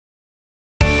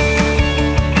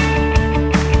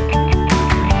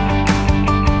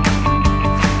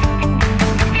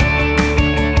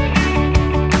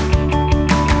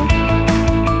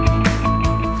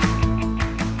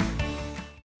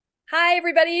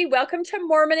everybody. Welcome to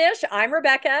Mormonish. I'm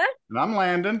Rebecca. And I'm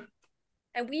Landon.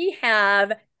 And we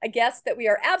have a guest that we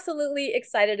are absolutely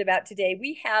excited about today.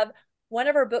 We have one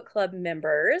of our book club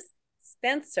members,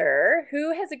 Spencer,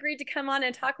 who has agreed to come on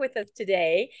and talk with us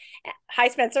today. Hi,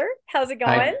 Spencer. How's it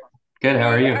going? Hi. Good. How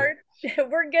are you?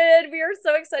 We're good. We are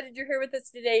so excited you're here with us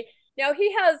today. Now, he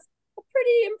has a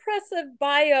pretty impressive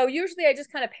bio. Usually I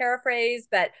just kind of paraphrase,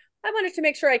 but I wanted to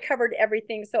make sure I covered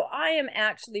everything. So I am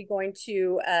actually going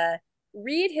to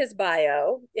read his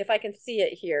bio, if I can see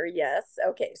it here. Yes.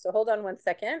 Okay. So hold on one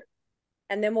second.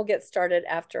 And then we'll get started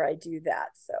after I do that.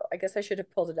 So I guess I should have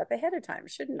pulled it up ahead of time,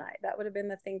 shouldn't I? That would have been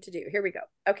the thing to do. Here we go.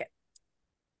 Okay.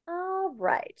 All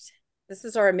right. This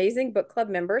is our amazing book club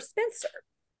member, Spencer.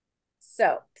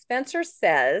 So Spencer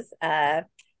says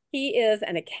he is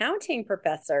an accounting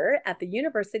professor at the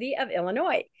University of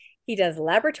Illinois. He does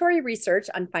laboratory research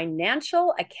on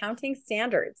financial accounting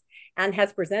standards and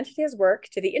has presented his work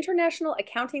to the International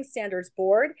Accounting Standards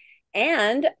Board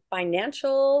and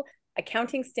Financial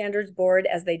Accounting Standards Board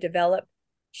as they develop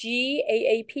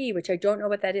GAAP, which I don't know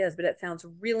what that is, but it sounds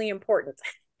really important.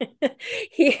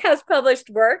 He has published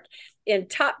work in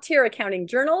top-tier accounting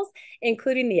journals,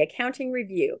 including the Accounting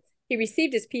Review. He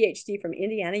received his PhD from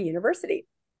Indiana University.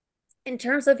 In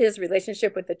terms of his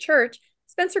relationship with the church,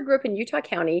 Spencer grew up in Utah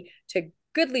County to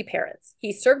goodly parents.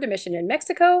 He served a mission in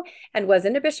Mexico and was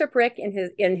in a bishopric in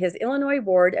his Illinois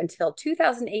ward until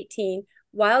 2018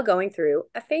 while going through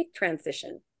a faith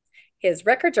transition. His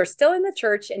records are still in the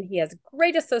church and he has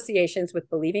great associations with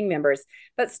believing members,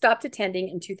 but stopped attending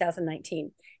in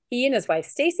 2019. He and his wife,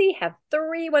 Stacy, have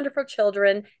 3 wonderful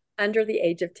children under the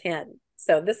age of 10.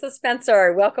 So this is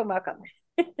Spencer. Welcome, welcome.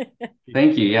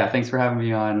 Thank you. Yeah, thanks for having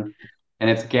me on. And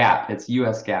it's GAAP. It's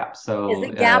US GAAP. So is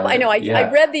it GAAP? I know.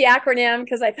 I read the acronym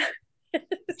because I thought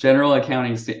General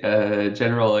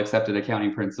Accepted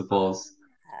Accounting Principles.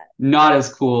 Not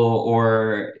as cool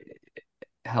or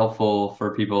helpful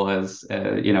for people as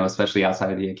especially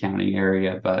outside of the accounting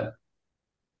area, but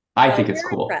I think it's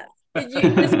cool.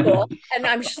 It's cool, and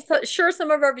I'm sure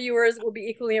some of our viewers will be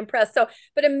equally impressed.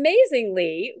 But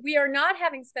amazingly, we are not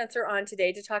having Spencer on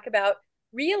today to talk about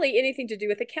really anything to do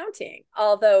with accounting,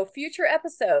 although future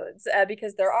episodes,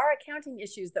 because there are accounting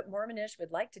issues that Mormonish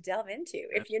would like to delve into,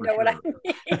 if you know what I mean.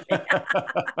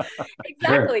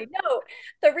 Exactly. Sure. No,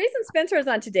 the reason Spencer is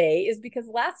on today is because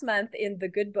last month in the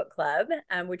Good Book Club,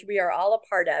 which we are all a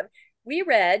part of, we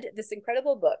read this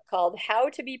incredible book called How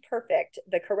to Be Perfect,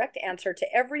 The Correct Answer to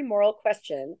Every Moral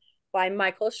Question by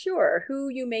Michael Schur, who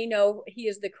you may know, he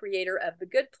is the creator of The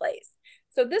Good Place.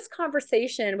 So this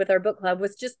conversation with our book club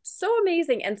was just so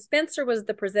amazing. And Spencer was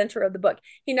the presenter of the book.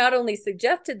 He not only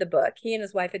suggested the book, he and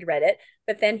his wife had read it,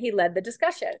 but then he led the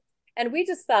discussion. And we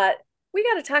just thought, we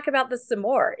got to talk about this some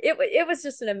more. It was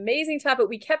just an amazing topic.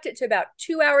 We kept it to about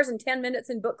 2 hours and 10 minutes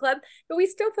in book club, but we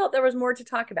still felt there was more to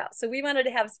talk about. So we wanted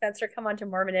to have Spencer come on to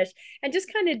Mormonish and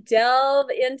just kind of delve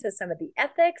into some of the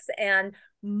ethics and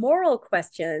moral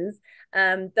questions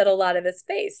that a lot of us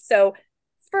face. So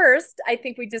first, I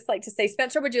think we'd just like to say,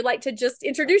 Spencer, would you like to just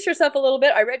introduce yourself a little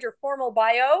bit? I read your formal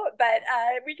bio, but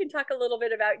we can talk a little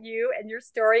bit about you and your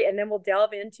story, and then we'll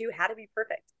delve into how to be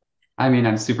perfect. I mean,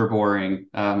 I'm super boring.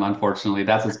 Unfortunately,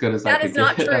 that's as good as I could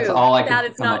get. That's all I That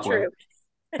could is come not up true.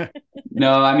 with.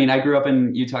 No, I mean, I grew up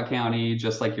in Utah County,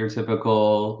 just like your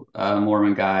typical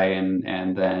Mormon guy,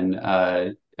 and then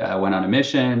went on a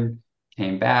mission,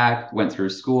 came back, went through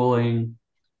schooling,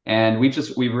 and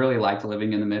we really liked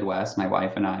living in the Midwest. My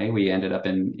wife and I, we ended up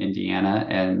in Indiana,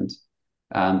 and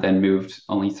then moved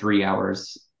only 3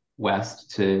 hours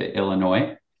west to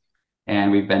Illinois.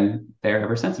 And we've been there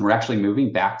ever since. And we're actually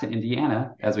moving back to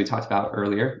Indiana, as we talked about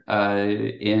earlier,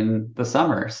 in the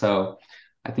summer. So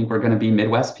I think we're going to be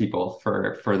Midwest people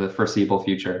for the foreseeable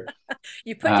future.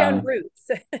 You put down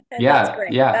roots. Yeah. That's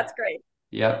great. Yeah. That's great.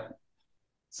 Yep.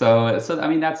 So I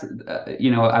mean, that's,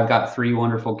 I've got 3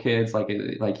 wonderful kids, like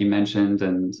you mentioned,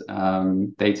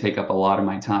 and they take up a lot of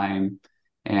my time.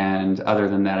 And other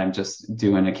than that, I'm just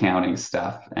doing accounting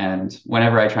stuff. And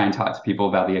whenever I try and talk to people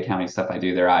about the accounting stuff I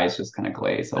do, their eyes just kind of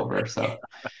glaze over. So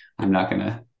I'm not going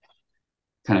to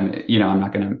I'm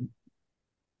not going to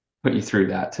put you through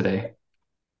that today.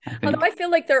 Although I feel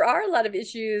like there are a lot of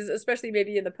issues, especially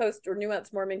maybe in the post or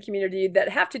nuanced Mormon community, that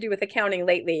have to do with accounting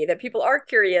lately, that people are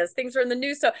curious, things are in the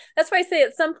news. So that's why I say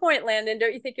at some point, Landon,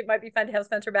 don't you think it might be fun to have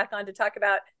Spencer back on to talk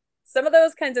about some of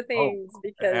those kinds of things?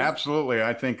 Because absolutely.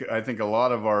 I think a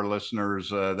lot of our listeners,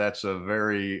 that's a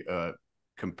very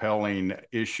compelling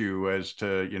issue as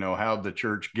to, how the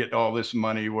church get all this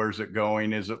money, where's it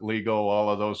going, is it legal, all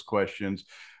of those questions.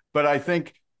 But I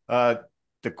think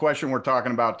the question we're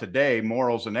talking about today,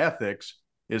 morals and ethics,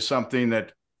 is something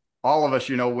that all of us,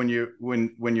 when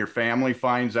your family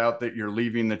finds out that you're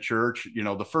leaving the church,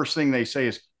 the first thing they say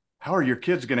is, how are your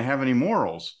kids going to have any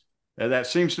morals? And that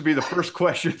seems to be the first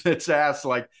question that's asked.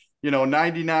 Like,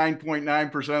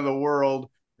 99.9% of the world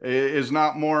is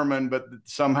not Mormon, but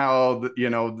somehow,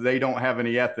 they don't have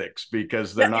any ethics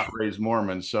because they're not raised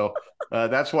Mormons. So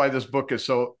that's why this book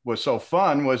was so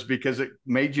fun, was because it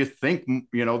made you think.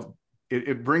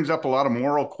 It brings up a lot of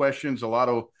moral questions, a lot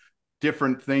of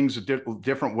different things,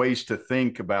 different ways to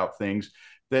think about things,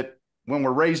 that when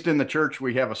we're raised in the church,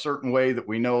 we have a certain way that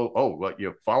we know,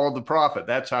 you follow the prophet.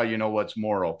 That's how you know what's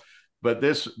moral. But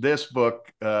this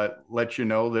book lets you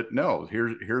know that no,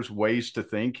 here's ways to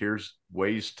think. Here's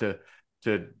ways to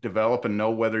develop and know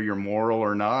whether you're moral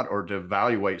or not, or to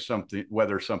evaluate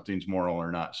whether something's moral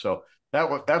or not. So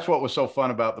that's what was so fun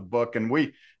about the book. And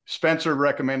Spencer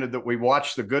recommended that we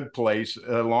watch The Good Place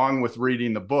along with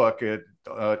reading the book.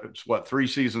 It's 3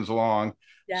 seasons long.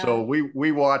 Yeah. So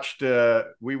we watched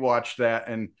that,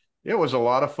 and it was a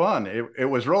lot of fun. It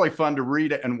was really fun to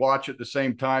read it and watch at the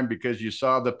same time, because you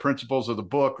saw the principles of the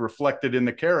book reflected in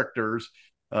the characters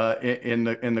in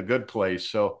the Good Place.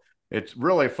 So it's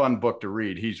really a fun book to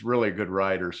read. He's really a good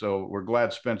writer. So we're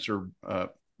glad Spencer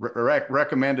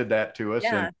recommended that to us.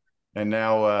 Yeah. And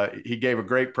now he gave a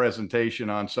great presentation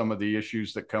on some of the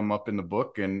issues that come up in the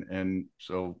book. And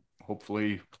so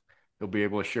hopefully he'll be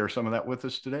able to share some of that with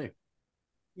us today.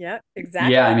 Yeah,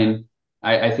 exactly. Yeah, I mean,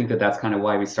 I think that's kind of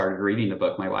why we started reading the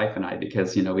book, my wife and I,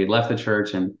 because, we left the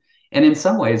church, and in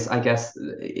some ways, I guess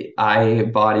I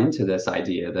bought into this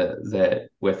idea that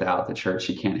without the church,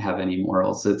 you can't have any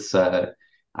morals.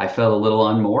 I felt a little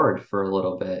unmoored for a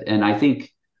little bit. And I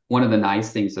think one of the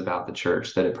nice things about the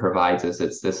church that it provides is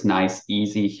it's this nice,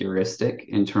 easy heuristic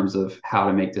in terms of how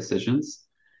to make decisions.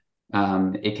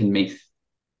 It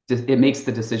makes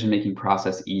the decision-making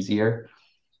process easier.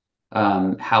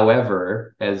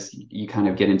 However, as you kind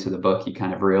of get into the book, you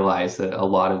kind of realize that a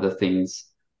lot of the things,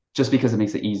 just because it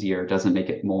makes it easier, doesn't make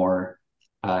it more,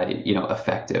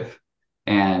 effective.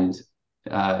 And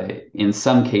in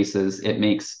some cases, it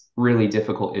makes really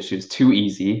difficult issues too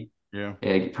easy. Yeah.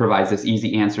 It provides this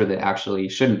easy answer that actually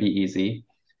shouldn't be easy.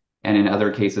 And in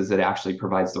other cases, it actually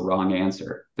provides the wrong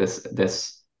answer,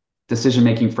 this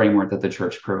decision-making framework that the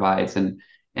church provides. And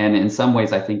in some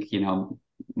ways, I think,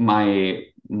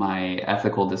 my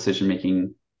ethical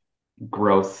decision-making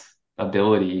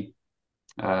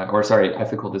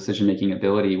ethical decision-making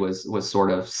ability was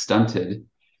sort of stunted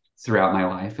throughout my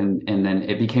life. And then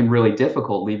it became really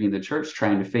difficult leaving the church,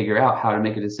 trying to figure out how to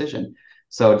make a decision.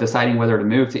 So deciding whether to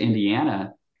move to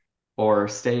Indiana or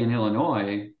stay in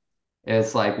Illinois,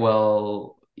 it's like,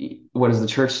 well, what does the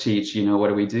church teach? What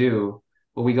do we do?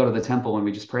 Well, we go to the temple and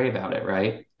we just pray about it,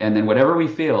 right? And then whatever we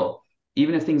feel,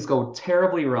 even if things go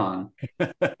terribly wrong,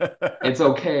 it's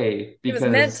okay, because it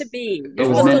was meant to be.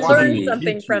 You're supposed to learn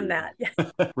something from that.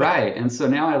 Right. And so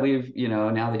now I leave,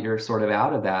 now that you're sort of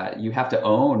out of that, you have to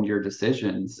own your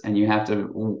decisions, and you have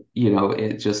to,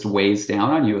 it just weighs down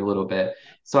on you a little bit.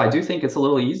 So I do think it's a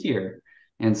little easier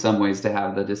in some ways to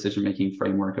have the decision-making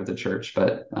framework of the church,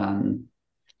 but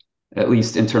at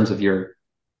least in terms of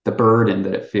the burden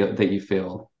that you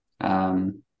feel.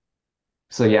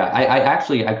 So yeah,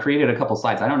 I created a couple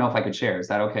slides. I don't know if I could share. Is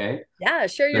that okay? Yeah,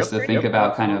 share your screen. Just to think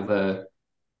about kind of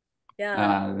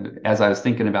as I was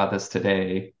thinking about this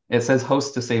today, it says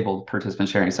host disabled participant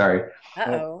sharing. Sorry.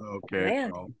 Okay.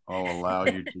 I'll allow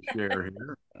you to share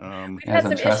here. We've had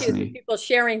some issues with people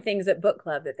sharing things at book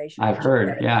club that they should. I've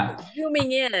heard, yeah.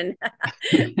 Zooming in.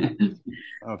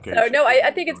 Okay. So no,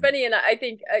 I think it's funny, and I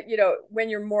think when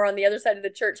you're more on the other side of the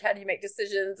church, how do you make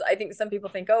decisions? I think some people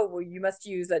think, oh, well, you must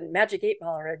use a magic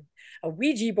 8-ball or a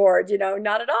Ouija board.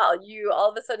 Not at all. You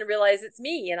all of a sudden realize it's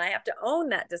me, and I have to own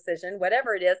that decision,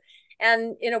 whatever it is.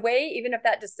 And in a way, even if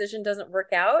that decision doesn't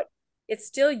work out, it's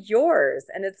still yours,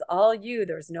 and it's all you.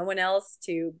 There's no one else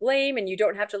to blame, and you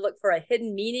don't have to look for a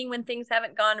hidden meaning when things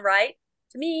haven't gone right.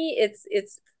 To me,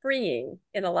 it's freeing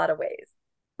in a lot of ways.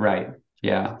 Right.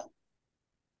 Yeah.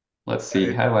 Let's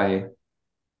see. How do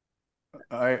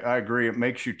I agree. It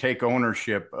makes you take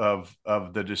ownership of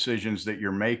the decisions that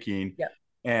you're making. Yeah.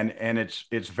 And it's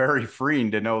very freeing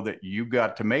to know that you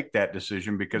got to make that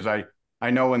decision, because I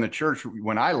know in the church,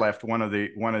 when I left, one of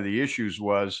the issues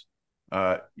was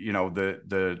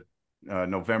the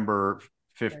November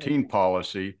 15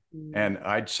 policy. Mm-hmm. And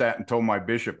I'd sat and told my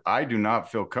bishop, I do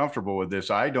not feel comfortable with this.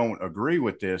 I don't agree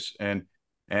with this. And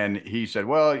he said,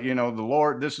 well, the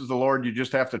Lord, this is the Lord. You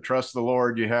just have to trust the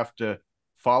Lord. You have to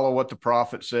follow what the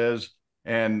prophet says.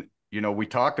 And, we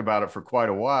talked about it for quite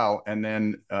a while. And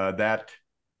then that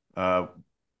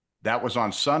was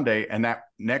on Sunday. And that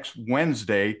next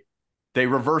Wednesday, they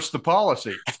reversed the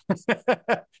policy.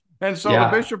 And so the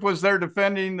bishop was there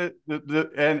defending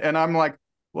and I'm like,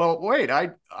 well, wait,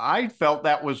 I felt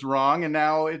that was wrong, and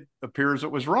now it appears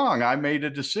it was wrong. I made a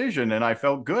decision, and I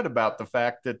felt good about the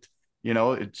fact that,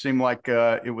 it seemed like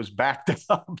it was backed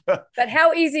up. But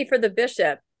how easy for the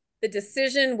bishop? The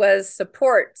decision was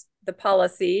support the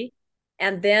policy,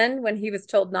 and then when he was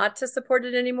told not to support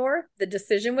it anymore, the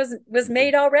decision was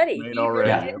made already. He really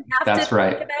didn't have to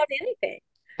think about anything.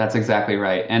 That's exactly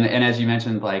right. And as you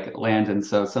mentioned, like Landon,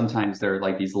 so sometimes there are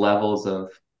like these levels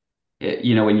of,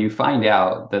 when you find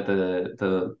out that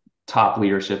the top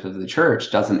leadership of the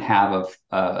church doesn't have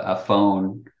a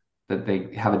phone, that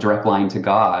they have a direct line to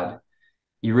God,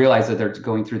 you realize that they're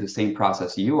going through the same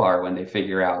process you are when they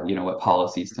figure out, what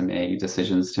policies to make,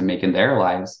 decisions to make in their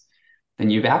lives. Then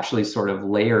you've actually sort of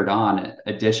layered on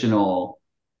additional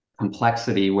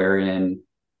complexity wherein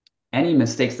any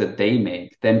mistakes that they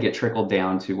make then get trickled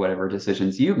down to whatever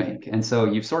decisions you make. And so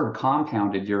you've sort of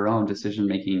compounded your own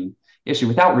decision-making issue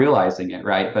without realizing it,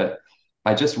 right? But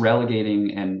by just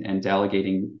relegating and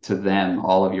delegating to them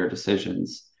all of your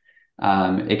decisions,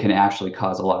 it can actually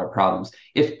cause a lot of problems.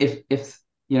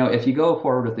 If you go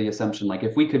forward with the assumption, like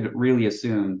if we could really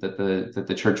assume that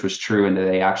the church was true and that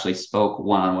they actually spoke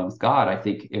one-on-one with God, I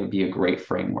think it would be a great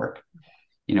framework.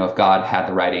 If God had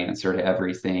the right answer to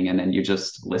everything, and then you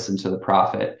just listen to the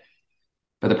prophet.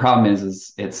 But the problem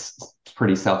is it's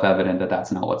pretty self-evident that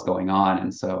that's not what's going on.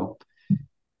 And so,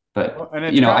 and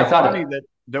it's I thought funny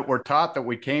that we're taught that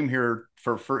we came here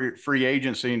for free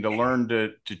agency and to learn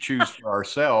to choose for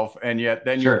ourselves, and yet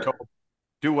then you're told,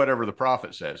 do whatever the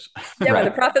prophet says. Yeah, when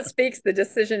the prophet speaks, the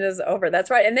decision is over.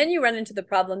 That's right. And then you run into the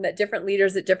problem that different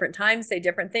leaders at different times say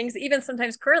different things. Even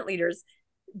sometimes current leaders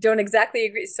don't exactly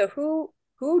agree. So who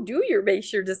do you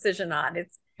base your decision on?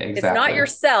 It's not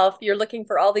yourself. You're looking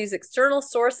for all these external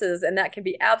sources, and that can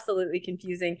be absolutely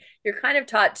confusing. You're kind of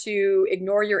taught to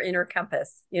ignore your inner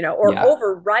compass, or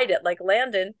override it. Like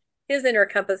Landon, his inner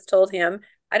compass told him,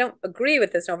 I don't agree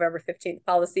with this November 15th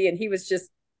policy. And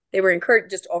they were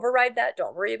encouraged, just override that.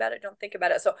 Don't worry about it. Don't think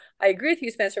about it. So I agree with you,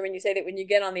 Spencer, when you say that when you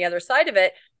get on the other side of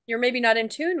it, you're maybe not in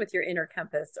tune with your inner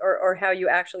compass or how you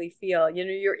actually feel,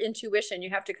 your intuition.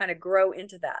 You have to kind of grow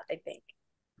into that, I think.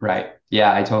 Right.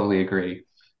 Yeah, I totally agree.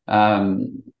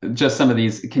 Just some of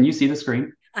these, can you see the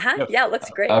screen? Uh-huh. Yeah, it looks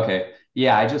great. Okay.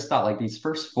 Yeah, I just thought like these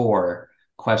first 4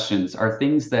 questions are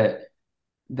things that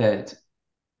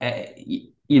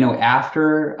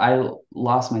after I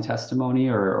lost my testimony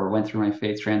or went through my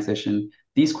faith transition,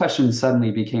 these questions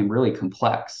suddenly became really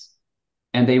complex.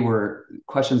 And they were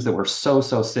questions that were so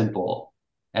simple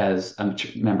as a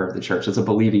member of the church, as a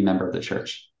believing member of the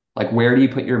church. Like, where do you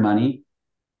put your money?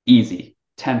 Easy.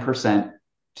 10%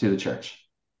 to the church,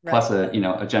 plus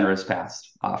a generous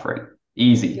past offering.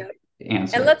 Easy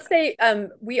answer. And let's say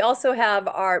we also have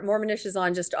our Mormonish is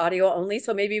on just audio only.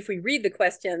 So maybe if we read the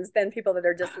questions, then people that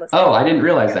are just listening. Oh, I didn't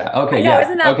realize that. Okay,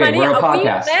 isn't that funny? We're a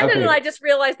podcast. Landon and I just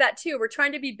realized that too. We're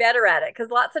trying to be better at it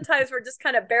because lots of times we're just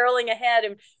kind of barreling ahead.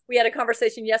 And we had a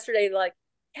conversation yesterday, like,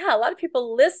 yeah, a lot of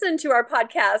people listen to our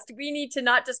podcast. We need to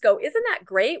not just go, isn't that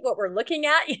great what we're looking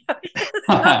at?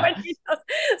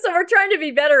 So we're trying to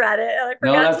be better at it. And I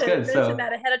forgot to mention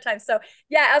that ahead of time. So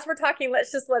yeah, as we're talking,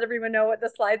 let's just let everyone know what the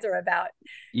slides are about.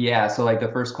 Yeah. So like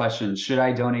the first question, should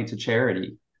I donate to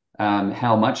charity?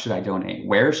 How much should I donate?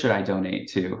 Where should I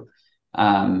donate to?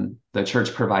 The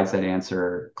church provides that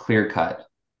answer clear cut.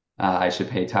 I should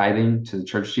pay tithing to the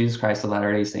Church of Jesus Christ of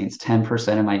Latter-day Saints,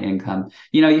 10% of my income.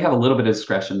 You have a little bit of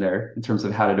discretion there in terms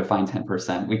of how to define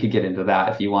 10%. We could get into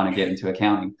that if you want to get into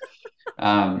accounting.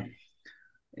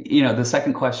 The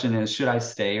second question is, should I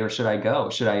stay or should I go?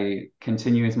 Should I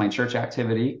continue with my church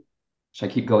activity?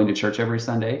 Should I keep going to church every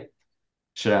Sunday?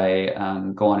 Should I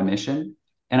go on a mission?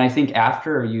 And I think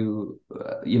after you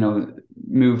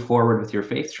move forward with your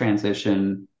faith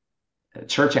transition,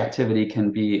 church activity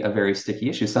can be a very sticky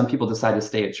issue. Some people decide to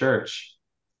stay at church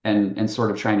and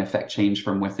sort of try and affect change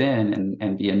from within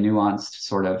and be a nuanced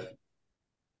sort of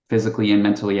physically and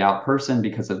mentally out person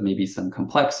because of maybe some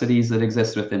complexities that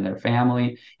exist within their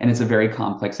family. And it's a very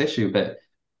complex issue. But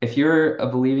if you're a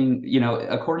believing,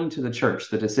 according to the church,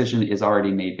 the decision is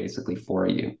already made basically for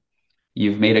you.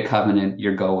 You've made a covenant,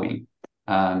 you're going.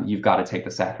 You've got to take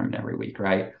the sacrament every week,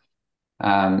 right?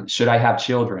 Should I have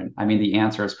children? I mean, the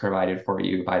answer is provided for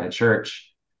you by the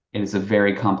church. It is a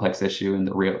very complex issue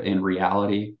in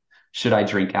reality. Should I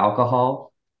drink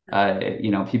alcohol?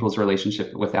 People's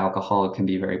relationship with alcohol can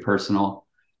be very personal,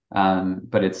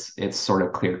 but it's sort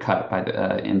of clear cut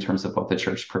in terms of what the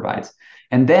church provides.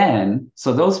 And then,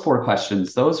 so those are 4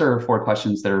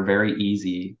 questions that are very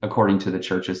easy according to the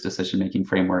church's decision-making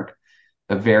framework.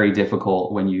 but very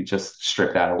difficult when you just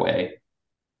strip that away.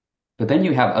 But then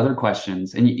you have other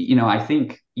questions. And, I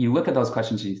think you look at those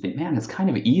questions and you think, man, it's kind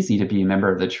of easy to be a member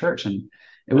of the church. And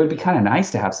it would be kind of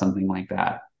nice to have something like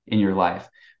that in your life.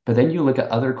 But then you look at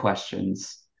other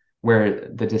questions where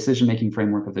the decision-making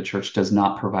framework of the church does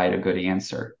not provide a good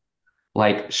answer.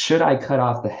 Like, should I cut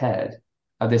off the head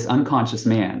of this unconscious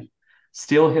man,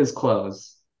 steal his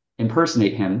clothes,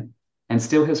 impersonate him, and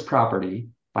steal his property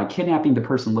by kidnapping the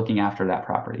person looking after that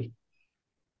property?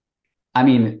 I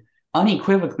mean,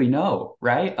 unequivocally, no,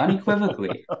 right?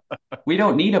 Unequivocally. We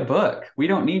don't need a book. We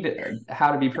don't need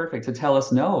How to Be Perfect to tell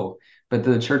us no. But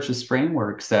the church's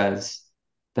framework says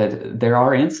that there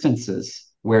are instances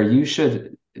where you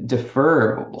should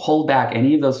hold back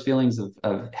any of those feelings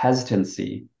of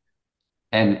hesitancy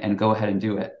and go ahead and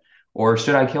do it. Or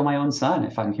should I kill my own son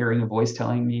if I'm hearing a voice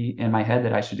telling me in my head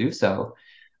that I should do so?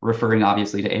 Referring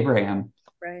obviously to Abraham.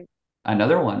 Right.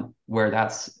 Another one where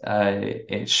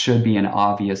it should be an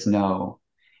obvious no.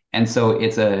 And so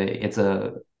it's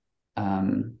a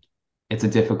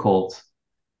difficult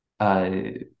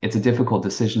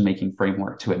decision-making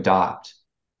framework to adopt.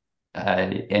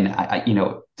 And I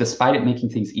despite it making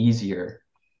things easier,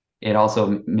 it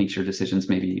also makes your decisions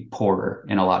maybe poorer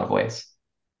in a lot of ways.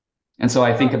 And so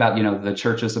I think about, the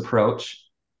church's approach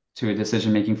to a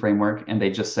decision-making framework, and they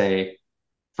just say,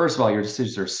 first of all, your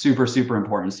decisions are super, super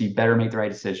important. So you better make the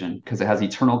right decision because it has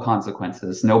eternal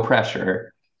consequences, no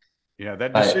pressure. Yeah,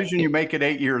 that decision you make at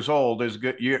 8 years old is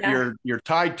good. You're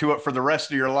tied to it for the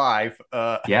rest of your life.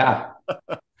 Yeah.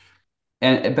 But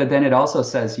then it also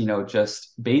says,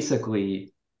 just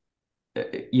basically,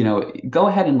 go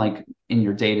ahead and like in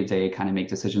your day-to-day kind of make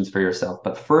decisions for yourself.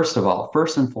 But first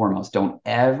and foremost, don't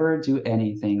ever do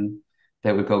anything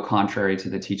that would go contrary to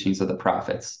the teachings of the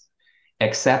prophets.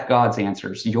 Accept God's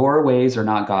answers. Your ways are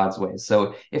not God's ways.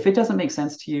 So if it doesn't make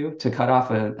sense to you to cut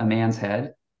off a man's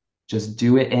head, just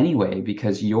do it anyway,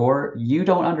 because you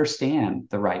don't understand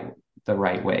the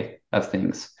right way of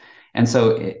things. And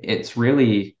so it's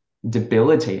really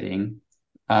debilitating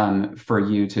for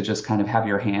you to just kind of have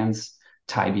your hands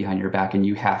tied behind your back and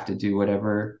you have to do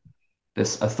whatever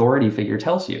this authority figure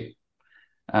tells you.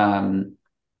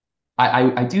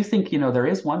 I do think, there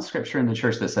is one scripture in the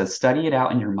church that says, study it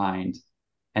out in your mind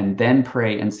and then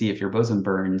pray and see if your bosom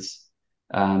burns.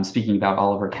 Speaking about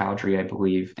Oliver Cowdery, I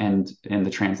believe, and in the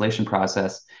translation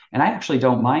process. And I actually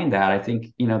don't mind that. I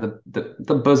think,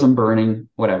 the bosom burning,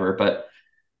 whatever, but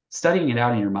studying it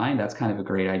out in your mind, that's kind of a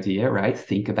great idea, right?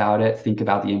 Think about it, think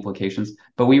about the implications.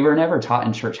 But we were never taught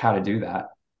in church how to do that.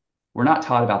 We're not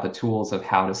taught about the tools of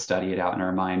how to study it out in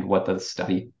our mind,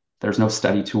 there's no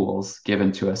study tools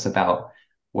given to us about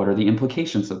what are the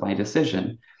implications of my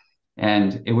decision.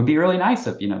 And it would be really nice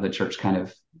if, the church kind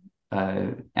of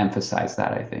emphasize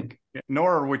that, I think.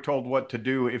 Nor are we told what to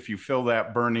do if you feel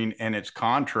that burning and it's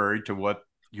contrary to what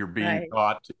you're being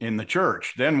taught in the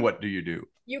church. Then what do you do?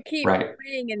 You keep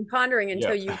praying and pondering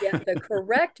until you get the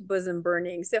correct bosom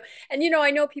burning. So, and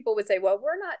I know people would say, well,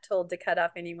 we're not told to cut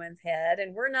off anyone's head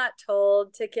and we're not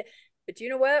told to but you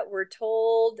know what? We're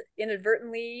told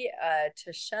inadvertently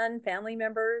to shun family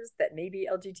members that may be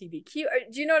LGBTQ.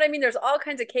 Do you know what I mean? There's all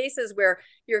kinds of cases where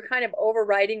you're kind of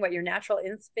overriding what your natural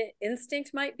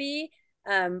instinct might be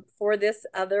for this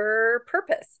other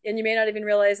purpose. And you may not even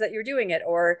realize that you're doing it.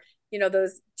 Or,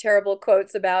 those terrible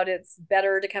quotes about it's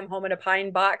better to come home in a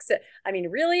pine box. I mean,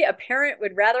 really, a parent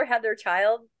would rather have their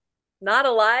child not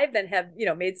alive than have,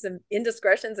 made some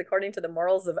indiscretions according to the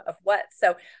morals of what.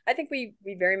 So I think we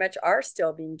very much are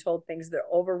still being told things that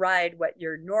override what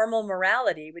your normal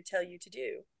morality would tell you to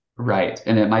do. Right.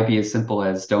 And it might be as simple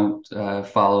as don't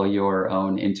follow your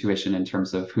own intuition in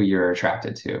terms of who you're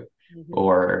attracted to,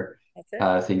 or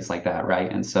things like that.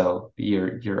 Right. And so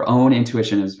your own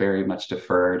intuition is very much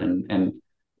deferred and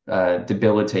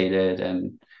debilitated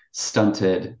and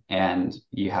stunted. And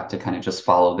you have to kind of just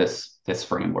follow this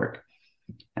framework.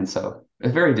 And so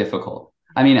it's very difficult.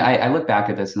 I mean, I look back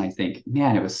at this and I think,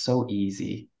 man, it was so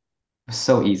easy. It was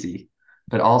so easy,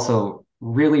 but also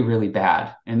really, really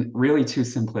bad and really too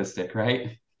simplistic,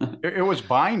 right? It was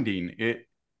binding. It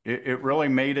really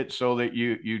made it so that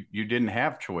you didn't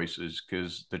have choices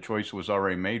because the choice was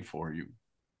already made for you.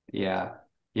 Yeah.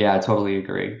 Yeah, I totally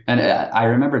agree. And I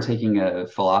remember taking a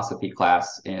philosophy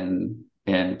class in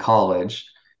college,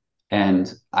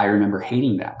 and I remember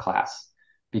hating that class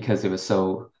because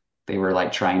they were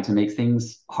like trying to make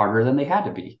things harder than they had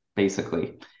to be,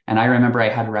 basically. And I remember I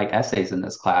had to write essays in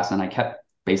this class and I kept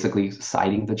basically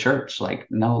citing the church. Like,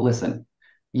 no, listen,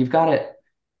 you've got it.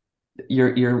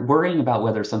 You're worrying about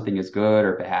whether something is good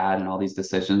or bad and all these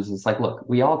decisions. It's like, look,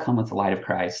 we all come with the light of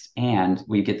Christ and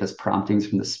we get this promptings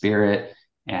from the Spirit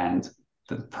and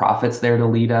the prophet's there to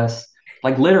lead us.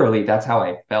 Like literally, that's how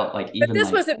I felt. Like But even this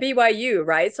like was at BYU,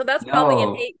 right? So that's probably an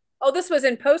no, 8. Oh, this was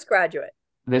in postgraduate.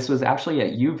 this was actually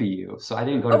at UVU, so I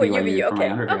didn't go to Oh, at BYU UVU. for my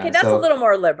Okay. Okay, undergrad. that's a So little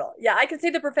more liberal. Yeah, I can see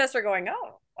the professor going,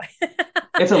 oh.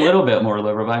 it's a little bit more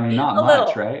liberal, but I mean, not A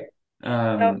much, little. right?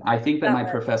 No, I think that not my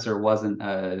much. professor wasn't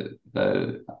a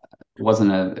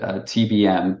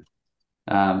TBM,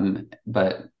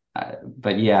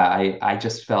 but yeah, I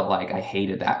just felt like I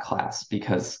hated that class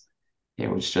because it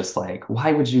was just like,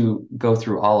 why would you go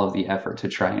through all of the effort to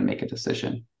try and make a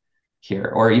decision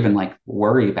here, or even like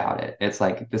worry about it? It's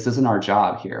like this isn't our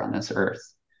job here on this earth.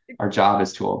 Our job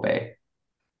is to obey.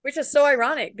 Which is so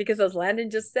ironic because, as Landon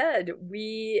just said,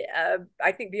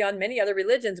 I think beyond many other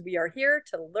religions, we are here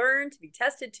to learn, to be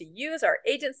tested, to use our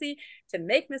agency, to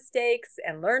make mistakes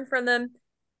and learn from them,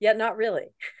 yet not really.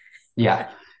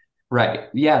 Yeah. Right.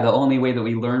 Yeah, the only way that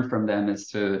we learn from them is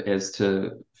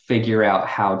to figure out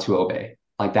how to obey.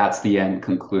 Like that's the end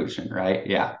conclusion, right?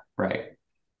 Yeah, right.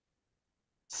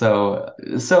 So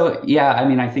yeah, I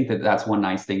mean, I think that that's one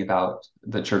nice thing about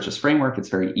the church's framework. It's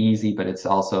very easy, but it's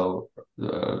also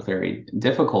very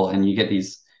difficult. And you get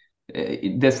these.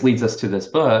 This leads us to this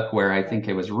book where I think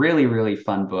it was really, really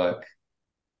fun book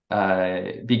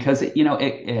because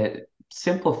it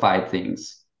simplified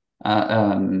things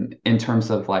in terms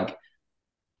of like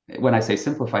when I say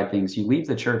simplified things, you leave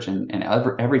the church and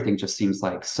everything just seems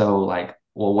like so like,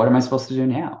 well, what am I supposed to do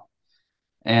now?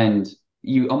 And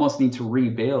you almost need to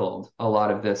rebuild a lot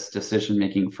of this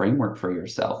decision-making framework for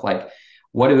yourself. Like,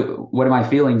 what do my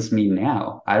feelings mean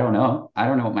now? I don't know. I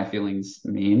don't know what my feelings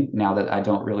mean now that I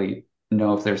don't really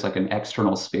know if there's like an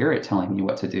external spirit telling me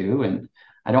what to do. And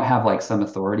I don't have like some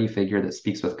authority figure that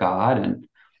speaks with God.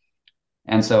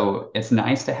 And so it's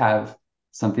nice to have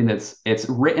something it's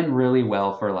written really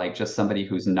well for like just somebody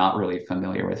who's not really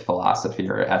familiar with philosophy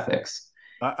or ethics.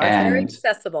 I think Very And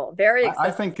accessible, very I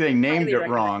accessible. think they named Highly it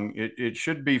recommend. wrong. It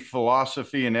should be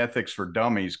philosophy and ethics for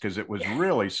dummies because it was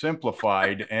really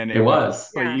simplified and it it was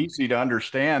was. really Yeah. easy to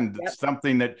understand. Yep.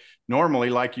 Something that normally,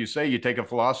 like you say, you take a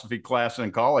philosophy class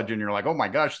in college and you're like, oh my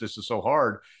gosh, this is so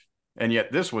hard. And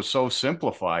yet this was so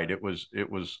simplified. It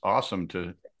was awesome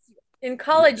to In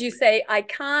college, you say, I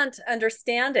can't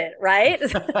understand it, right?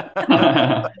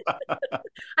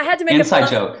 I had to make a Inside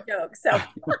philosophy joke. joke. So,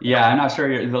 Yeah, I'm not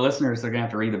sure the listeners are gonna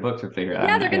have to read the book to figure that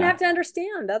yeah, they're out. going to Yeah. have to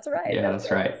understand. That's right. Yeah, That's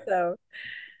that's right. right. So,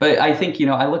 But I think,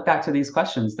 I look back to these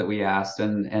questions that we asked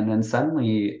and then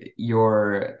suddenly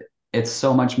it's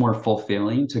so much more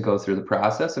fulfilling to go through the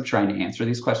process of trying to answer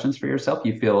these questions for yourself.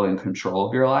 You feel in control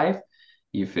of your life.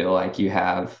 You feel like you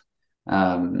have,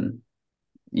 um,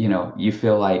 you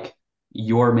feel like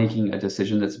you're making a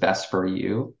decision that's best for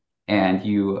you. And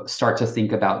you start to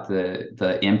think about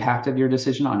the impact of your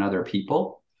decision on other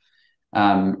people,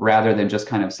 rather than just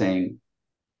kind of saying,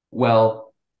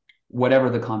 well, whatever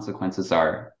the consequences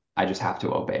are, I just have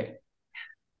to obey.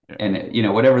 And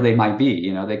whatever they might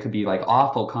be, they could be like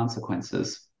awful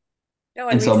consequences. no,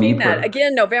 and And we've so seen that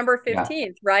again, November yeah,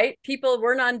 15th, right? People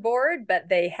weren't on board, but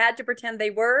they had to pretend they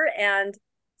were. And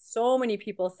so many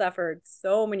people suffered,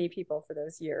 so many people for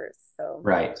those years. So,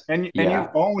 right. and you Yeah.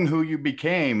 own who you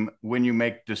became when you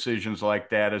make decisions like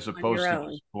that, as on your opposed to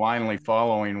own. just blindly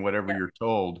following whatever Yeah. you're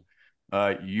told.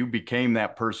 You became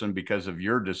that person because of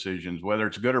your decisions, whether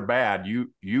it's good or bad.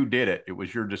 You did it. It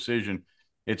was your decision.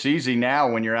 It's easy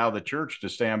now when you're out of the church to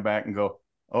stand back and go,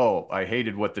 "Oh, I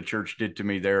hated what the church did to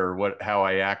me there, or how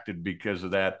I acted because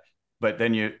of that." But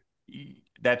then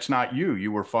that's not you.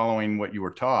 You were following what you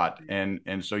were taught, and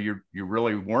so you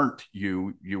really weren't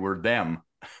you. You were them.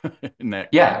 In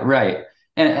that case. Yeah, right.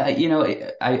 And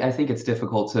I think it's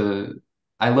difficult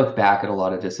I look back at a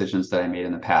lot of decisions that I made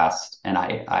in the past, and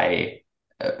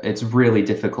it's really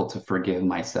difficult to forgive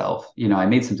myself. I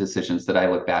made some decisions that I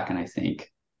look back and I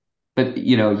think, but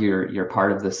you're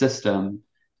part of the system.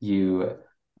 You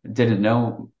didn't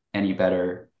know any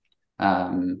better.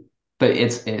 But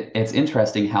it's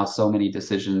interesting how so many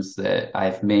decisions that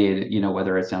I've made,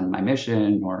 whether it's on my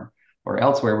mission or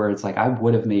elsewhere, where it's like I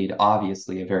would have made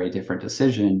obviously a very different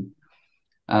decision.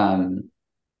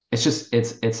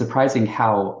 It's surprising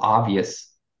how obvious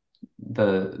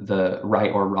the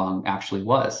right or wrong actually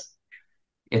was.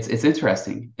 It's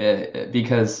interesting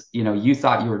because you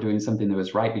thought you were doing something that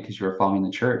was right because you were following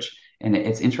the church, and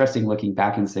it's interesting looking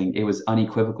back and saying it was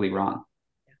unequivocally wrong,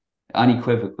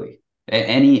 unequivocally.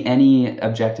 Any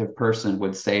objective person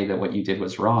would say that what you did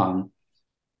was wrong,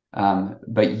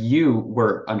 but you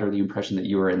were under the impression that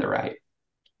you were in the right.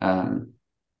 Um,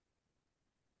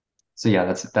 so yeah,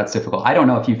 that's difficult. I don't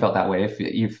know if you felt that way, if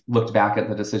you've looked back at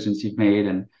the decisions you've made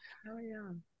and Oh,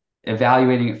 yeah.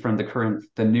 evaluating it from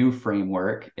the new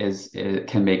framework it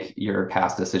can make your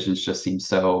past decisions just seem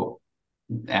so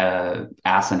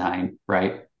asinine,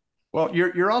 right? Well,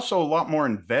 you're also a lot more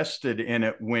invested in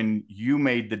it when you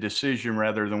made the decision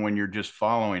rather than when you're just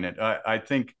following it. I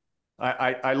think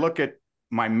I look at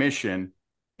my mission,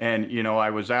 and I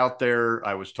was out there.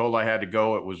 I was told I had to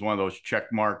go. It was one of those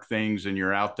check mark things, and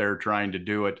you're out there trying to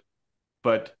do it.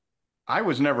 But I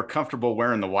was never comfortable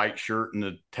wearing the white shirt and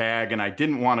the tag, and I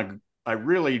didn't want to. I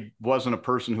really wasn't a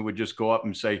person who would just go up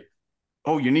and say,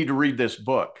 "Oh, you need to read this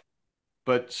book."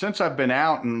 But since I've been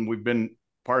out and we've been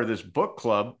part of this book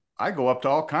club, I go up to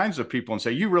all kinds of people and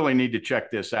say, you really need to check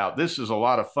this out. This is a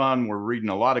lot of fun. We're reading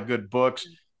a lot of good books.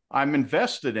 I'm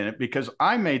invested in it because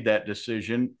I made that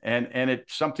decision, and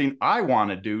it's something I want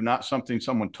to do, not something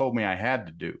someone told me I had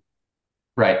to do.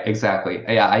 Right, exactly.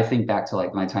 Yeah, I think back to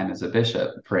like my time as a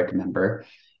bishop, Frick member,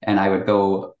 and I would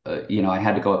go, I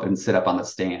had to go up and sit up on the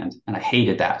stand, and I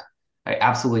hated that. I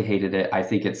absolutely hated it. I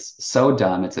think it's so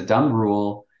dumb. It's a dumb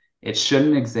rule. It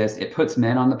shouldn't exist. It puts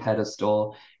men on the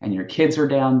pedestal, and your kids are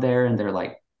down there, and they're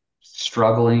like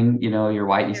struggling. Your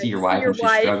wife, you see your wife, and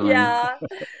she's struggling. Yeah.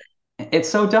 It's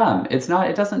so dumb. It's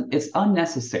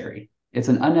unnecessary. It's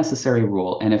an unnecessary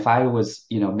rule. And if I was,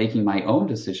 making my own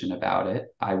decision about it,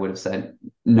 I would have said,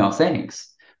 no,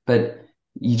 thanks. But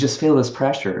you just feel this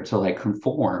pressure to like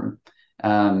conform.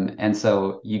 And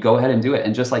so you go ahead and do it.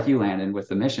 And just like you, Landon, with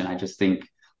the mission, I just think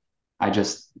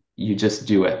you just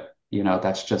do it.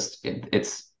 That's just,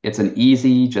 it's an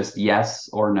easy, just yes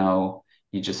or no.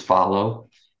 You just follow.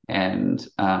 And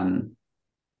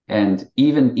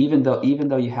even though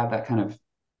you have that kind of,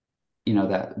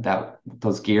 that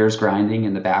those gears grinding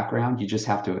in the background, you just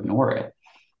have to ignore it.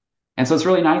 And so it's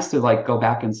really nice to like go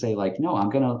back and say like, no, I'm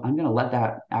gonna let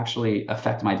that actually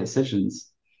affect my decisions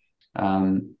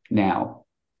now.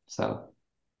 So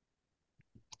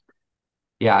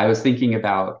yeah, I was thinking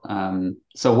about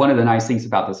so one of the nice things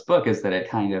about this book is that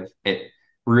it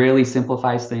really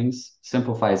simplifies things,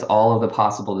 simplifies all of the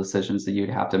possible decisions that you'd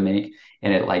have to make,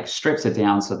 and it like strips it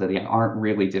down so that they aren't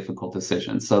really difficult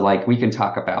decisions. So like we can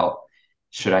talk about,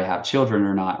 should I have children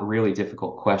or not? Really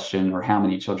difficult question, or how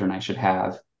many children I should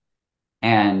have.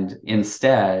 And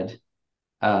instead,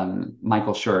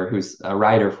 Michael Schur, who's a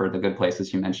writer for The Good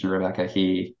Places you mentioned, Rebecca,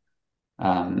 he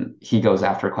goes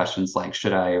after questions like,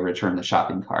 should I return the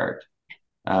shopping cart?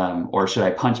 Or should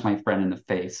I punch my friend in the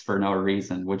face for no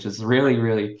reason, which is really,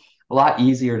 really a lot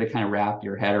easier to kind of wrap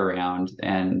your head around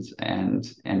and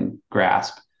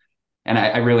grasp. And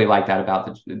I really like that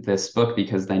about this book,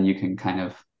 because then you can kind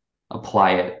of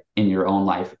apply it in your own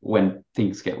life when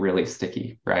things get really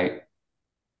sticky, right?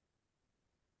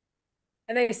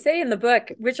 And they say in the book,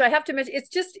 which I have to mention,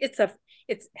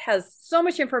 it has so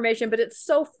much information, but it's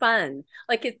so fun.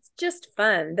 Like, it's just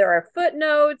fun. There are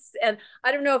footnotes, and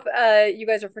I don't know if you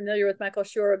guys are familiar with Michael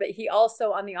Schur, but he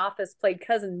also on The Office played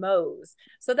Cousin Mose.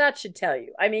 So that should tell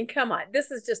you. I mean, come on,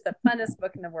 this is just the funnest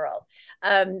book in the world,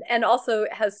 and also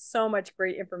has so much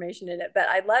great information in it. But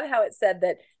I love how it said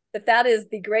that is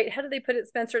the great, how do they put it,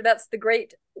 Spencer? That's the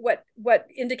great, what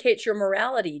indicates your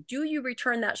morality. Do you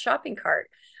return that shopping cart?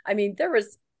 I mean, there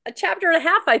was a chapter and a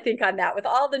half, I think, on that with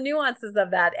all the nuances of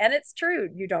that. And it's true.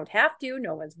 You don't have to.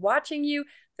 No one's watching you.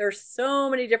 There's so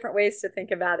many different ways to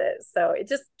think about it. So it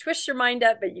just twists your mind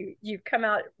up, but you come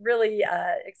out really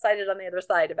excited on the other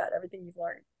side about everything you've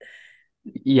learned.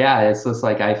 Yeah, it's just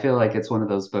like, I feel like it's one of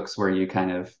those books where you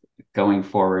kind of, going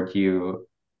forward, you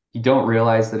don't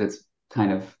realize that it's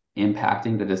kind of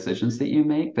impacting the decisions that you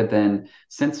make. But then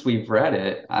since we've read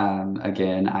it,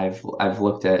 again, I've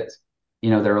looked at,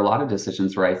 there are a lot of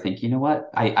decisions where I think, you know what,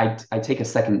 I take a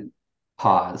second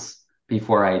pause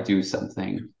before I do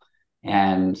something.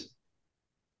 And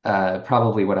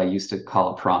probably what I used to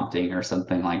call prompting or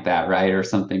something like that, right? Or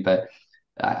something. But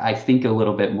I think a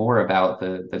little bit more about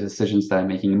the decisions that I'm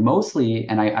making mostly.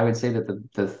 And I would say that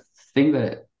the thing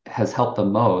that has helped the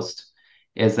most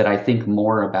is that I think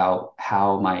more about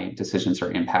how my decisions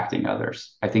are impacting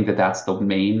others. I think that that's the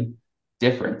main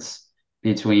difference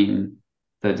between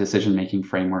the decision-making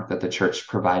framework that the church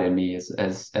provided me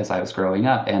as I was growing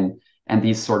up, and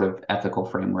these sort of ethical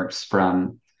frameworks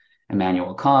from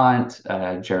Immanuel Kant,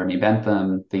 Jeremy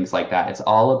Bentham, things like that. It's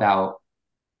all about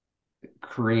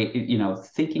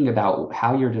thinking about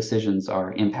how your decisions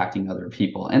are impacting other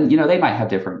people. And, they might have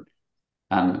different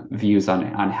views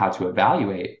on how to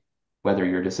evaluate whether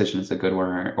your decision is a good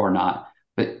one or not.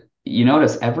 But you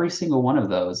notice every single one of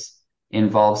those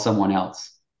involves someone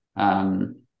else.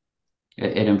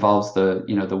 it involves the,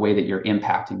 the way that you're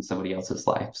impacting somebody else's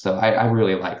life. So I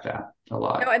really like that a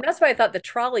lot. No, and that's why I thought the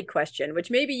trolley question,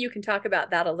 which maybe you can talk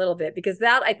about that a little bit, because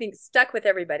that I think stuck with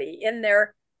everybody in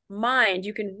their mind.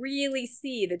 You can really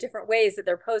see the different ways that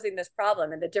they're posing this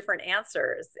problem and the different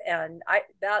answers. And I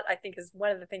think is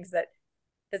one of the things that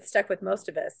stuck with most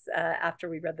of us after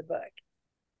we read the book.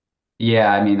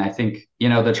 Yeah, I mean, I think,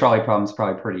 the trolley problem is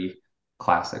probably a pretty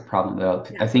classic problem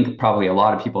that I think probably a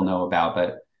lot of people know about,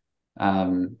 but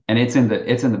and it's in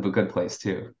the Good Place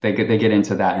too. They get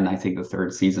into that in, I think, the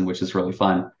third season, which is really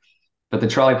fun. But the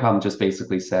trolley problem just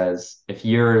basically says if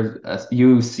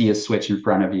you see a switch in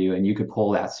front of you and you could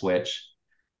pull that switch,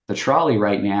 the trolley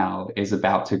right now is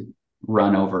about to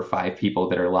run over 5 people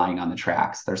that are lying on the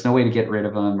tracks. There's no way to get rid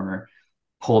of them or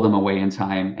pull them away in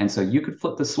time. And so you could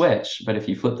flip the switch, but if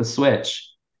you flip the switch,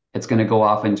 it's going to go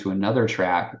off into another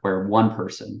track where one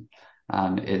person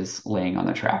is laying on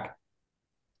the track.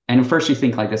 And at first you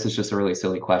think like, this is just a really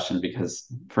silly question because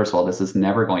first of all, this is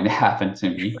never going to happen to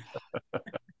me.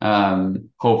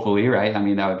 Hopefully, right? I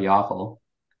mean, that would be awful.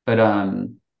 But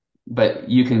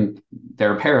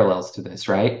there are parallels to this,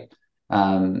 right?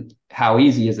 How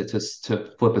easy is it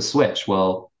to flip a switch?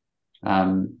 Well,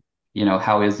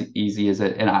 how easy is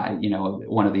it? And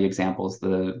one of the examples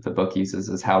the book uses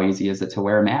is how easy is it to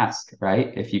wear a mask,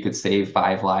 right? If you could save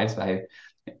 5 lives by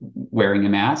wearing a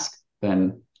mask,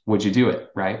 then would you do it,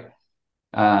 right?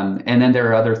 And then there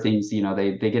are other things,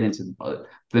 they get into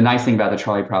the nice thing about the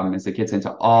trolley problem is it gets into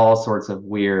all sorts of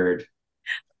weird,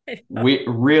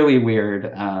 really weird,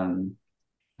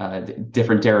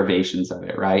 different derivations of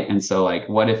it, right? And so like,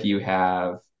 what if you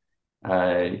have,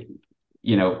 what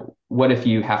if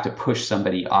you have to push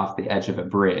somebody off the edge of a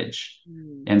bridge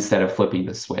instead of flipping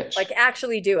the switch? Like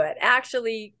actually do it,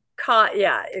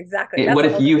 yeah, exactly. What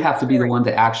if you have to be the one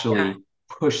to actually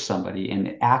push somebody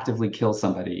and actively kill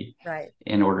somebody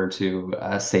in order to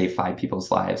save 5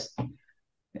 people's lives?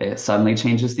 It suddenly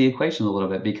changes the equation a little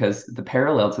bit, because the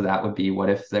parallel to that would be, what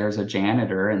if there's a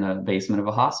janitor in the basement of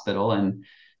a hospital and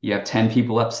you have 10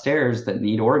 people upstairs that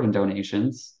need organ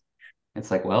donations?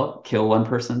 It's like, well, kill 1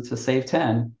 person to save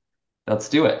 10. Let's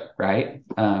do it, right?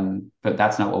 But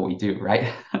that's not what we do,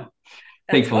 right?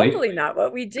 That's totally not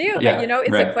what we do. Yeah,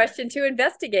 it's a question to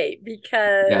investigate,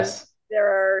 because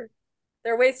there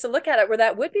are ways to look at it where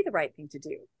that would be the right thing to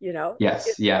do,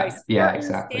 Yes.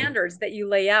 Exactly. Standards that you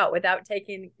lay out without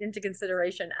taking into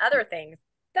consideration other things,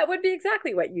 that would be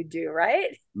exactly what you do,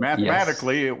 right?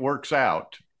 Mathematically, It works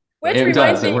out. Which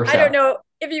reminds me, I don't know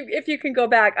if you can go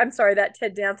back. I'm sorry, that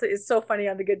Ted Danson is so funny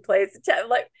on The Good Place.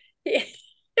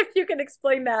 If you can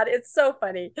explain that, it's so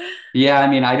funny. Yeah, I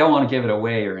mean, I don't want to give it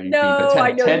away or anything,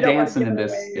 but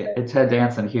Ted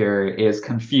Danson here is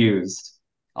confused,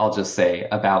 I'll just say,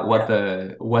 about what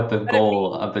the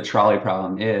goal of the trolley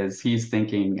problem is. He's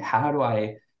thinking, how do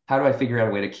I figure out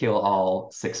a way to kill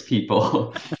all 6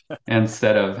 people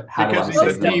instead of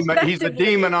he's a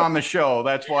demon on the show.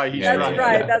 That's why he's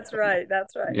right. That's right.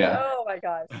 Yeah. Oh my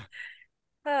gosh.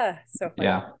 So funny.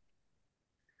 Yeah.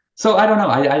 So I don't know.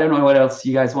 I don't know what else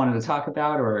you guys wanted to talk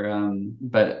about,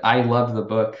 but I loved the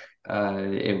book.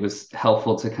 It was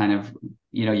helpful to kind of,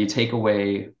 you take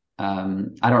away.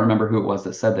 I don't remember who it was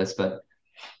that said this, but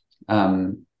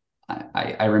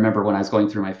I remember when I was going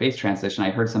through my faith transition,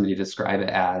 I heard somebody describe it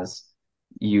as,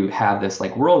 you have this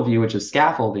like worldview, which is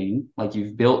scaffolding, like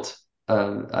you've built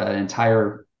an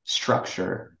entire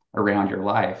structure around your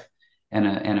life, and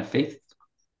a faith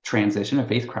transition, a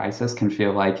faith crisis can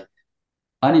feel like,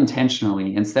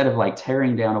 unintentionally, instead of like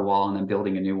tearing down a wall and then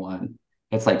building a new one,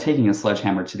 it's like taking a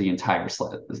sledgehammer to the entire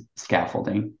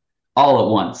scaffolding all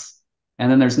at once.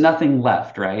 And then there's nothing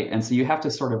left, right? And so you have to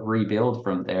sort of rebuild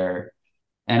from there.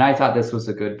 And I thought this was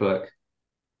a good book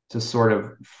to sort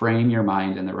of frame your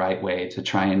mind in the right way to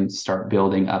try and start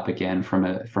building up again from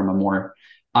a more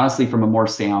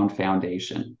sound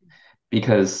foundation.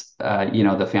 Because,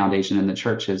 the foundation in the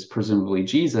church is presumably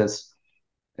Jesus.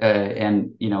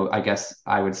 And, I guess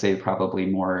I would say probably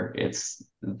more it's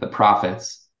the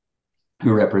prophets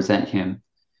who represent him.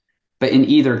 But in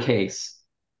either case,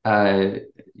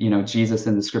 Jesus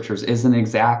in the scriptures isn't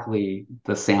exactly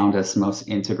the soundest, most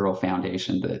integral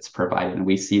foundation that's provided. And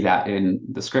we see that in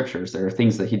the scriptures. There are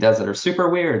things that he does that are super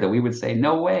weird that we would say,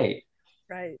 no way.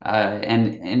 Right.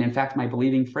 And in fact, my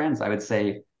believing friends, I would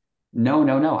say,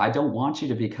 no, I don't want you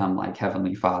to become like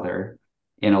Heavenly Father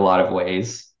in a lot of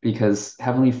ways, because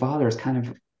Heavenly Father is kind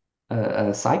of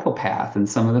a psychopath in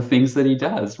some of the things that he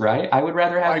does, right? I would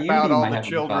rather have you be all my the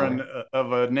children Father.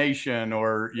 Of a nation,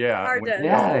 or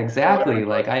Exactly.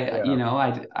 Like I think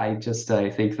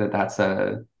that that's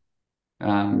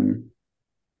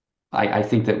I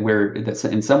think that that's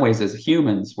in some ways as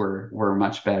humans, we're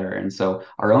much better. And so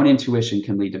our own intuition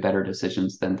can lead to better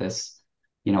decisions than this,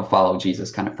 follow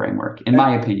Jesus kind of framework, in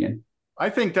my opinion. I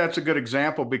think that's a good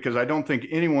example, because I don't think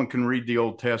anyone can read the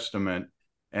Old Testament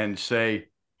and say,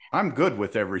 I'm good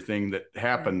with everything that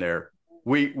happened there.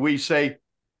 We say,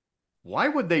 why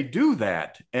would they do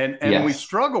that? And Yes. we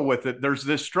struggle with it. There's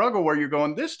this struggle where you're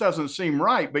going, this doesn't seem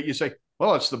right. But you say,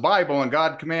 well, it's the Bible and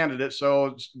God commanded it.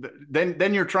 So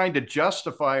then you're trying to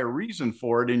justify a reason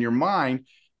for it in your mind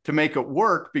to make it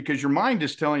work, because your mind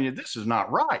is telling you this is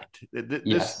not right.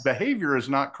 This behavior is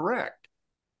not correct.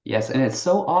 Yes, and it's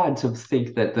so odd to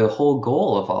think that the whole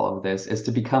goal of all of this is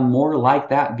to become more like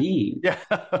that being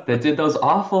that did those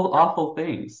awful, awful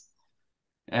things.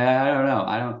 I don't know.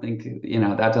 I don't think,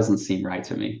 that doesn't seem right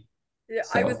to me. Yeah,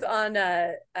 so. I was on,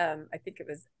 I think it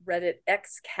was Reddit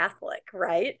ex-Catholic,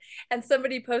 right? And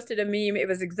somebody posted a meme. It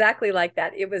was exactly like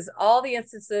that. It was all the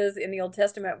instances in the Old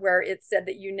Testament where it said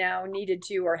that you now needed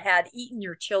to or had eaten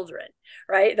your children,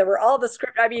 right? There were all the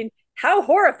script. I mean, how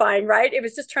horrifying, right? It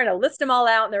was just trying to list them all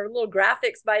out, and there were little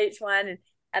graphics by each one.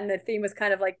 And the theme was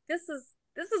kind of like, this is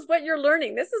what you're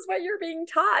learning. This is what you're being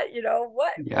taught.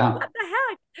 What the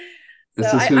heck?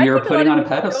 This is who you're putting on a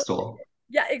pedestal.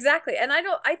 Yeah, exactly. And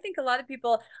I think a lot of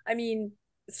people, I mean,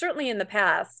 certainly in the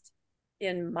past,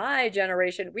 in my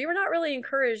generation, we were not really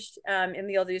encouraged in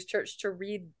the LDS church to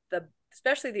read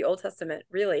especially the Old Testament,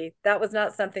 really. That was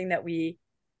not something that we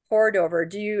pored over.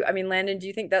 Landon, do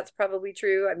you think that's probably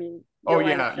true? I mean,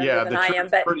 the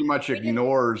church pretty much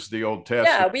ignores the Old Testament.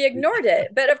 Yeah, we ignored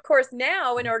it. But of course,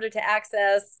 now in order to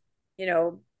access,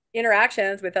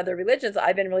 interactions with other religions,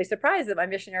 I've been really surprised that my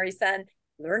missionary son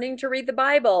learning to read the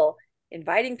Bible,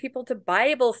 inviting people to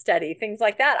Bible study, things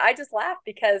like that. I just laugh,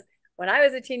 because when I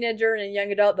was a teenager and a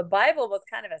young adult, the Bible was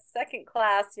kind of a second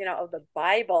class, of the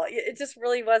Bible. It just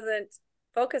really wasn't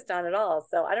focused on at all.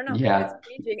 So I don't know. Yeah. It's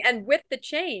changing. And with the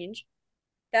change,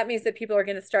 that means that people are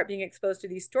going to start being exposed to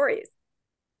these stories.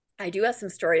 I do have some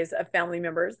stories of family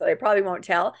members that I probably won't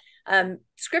tell.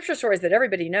 Scripture stories that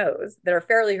everybody knows that are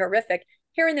fairly horrific,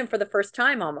 hearing them for the first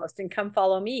time almost, and come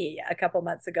follow me a couple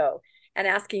months ago and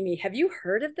asking me, have you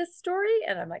heard of this story?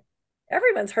 And I'm like,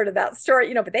 everyone's heard of that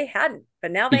story, but they hadn't.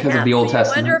 But now they have. Because of the Old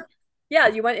Testament.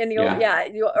 You went in the old,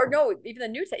 or no, even the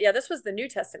New Testament. Yeah, this was the New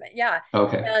Testament. Yeah.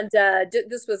 Okay. And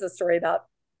this was a story about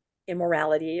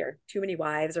immorality or too many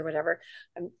wives or whatever.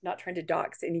 I'm not trying to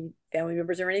dox any family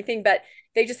members or anything, but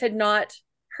they just had not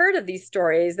heard of these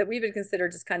stories that we would consider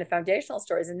just kind of foundational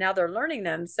stories. And now they're learning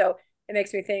them. So it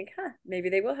makes me think, maybe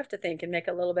they will have to think and make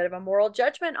a little bit of a moral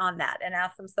judgment on that and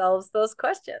ask themselves those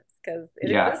questions, because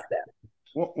it exists there.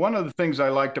 One of the things I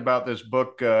liked about this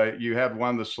book, you had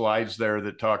one of the slides there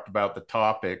that talked about the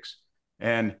topics,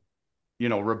 and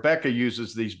Rebecca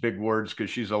uses these big words because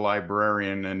she's a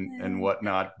librarian and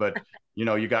whatnot, but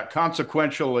you got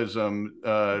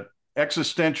consequentialism,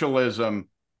 existentialism,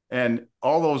 and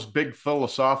all those big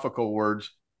philosophical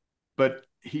words, but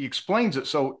he explains it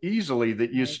so easily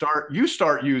that you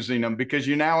start using them because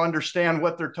you now understand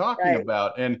what they're talking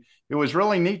about. And it was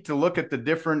really neat to look at the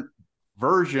different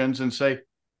versions and say,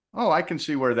 oh, I can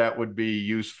see where that would be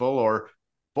useful, or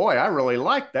boy, I really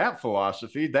like that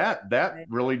philosophy. That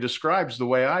really describes the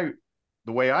way I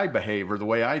behave, or the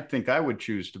way I think I would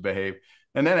choose to behave.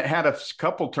 And then it had a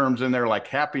couple terms in there like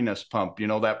happiness pump,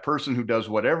 that person who does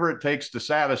whatever it takes to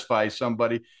satisfy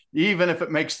somebody, even if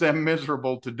it makes them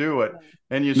miserable to do it.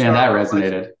 And you that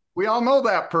resonated. We all know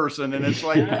that person, and it's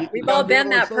like we've all been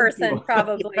that person,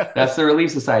 probably. That's the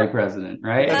Relief Society president,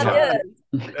 right? That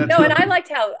is. No, and I liked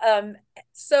how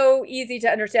so easy to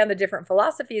understand the different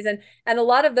philosophies, and a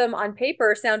lot of them on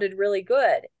paper sounded really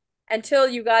good until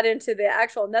you got into the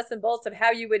actual nuts and bolts of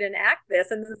how you would enact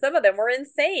this, and some of them were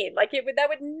insane. Like that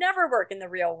would never work in the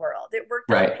real world. It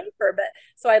worked on paper, but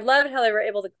so I loved how they were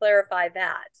able to clarify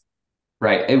that.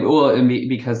 Right.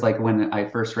 Because like when I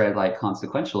first read like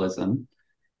consequentialism,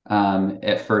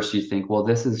 at first you think, well,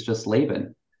 this is just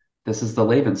Laban. This is the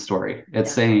Laban story.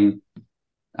 It's saying,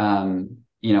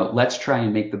 let's try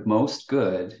and make the most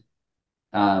good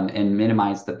and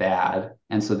minimize the bad.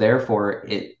 And so therefore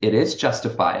it is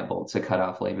justifiable to cut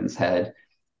off Laban's head,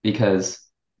 because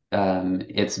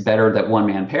it's better that one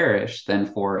man perish than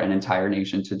for an entire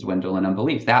nation to dwindle in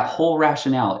unbelief. That whole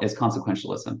rationale is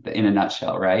consequentialism in a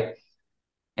nutshell, right?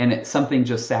 And something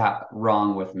just sat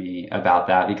wrong with me about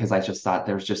that, because I just thought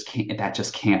that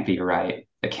just can't be right.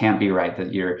 It can't be right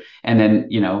that and then,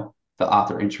 the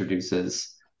author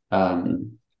introduces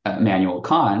Immanuel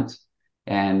Kant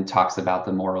and talks about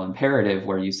the moral imperative,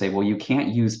 where you say, well, you can't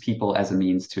use people as a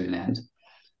means to an end.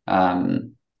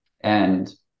 And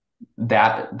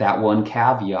that one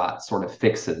caveat sort of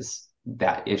fixes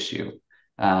that issue.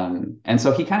 And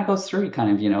so he kind of goes through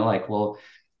kind of, like, well,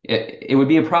 it would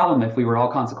be a problem if we were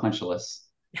all consequentialists,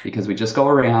 because we just go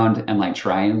around and like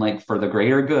try and like for the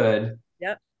greater good,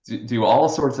 Yep. do all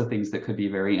sorts of things that could be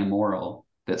very immoral,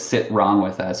 that sit wrong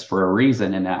with us for a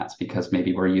reason. And that's because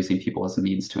maybe we're using people as a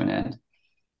means to an end.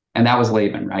 And that was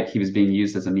Laban, right? He was being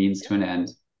used as a means to an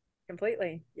end.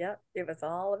 Completely. Yep. It was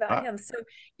all about him. So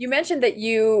you mentioned that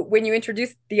when you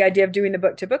introduced the idea of doing the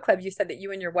book to book club, you said that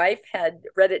you and your wife had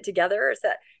read it together.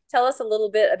 Tell us a little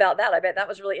bit about that. I bet that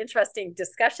was really interesting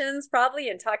discussions probably,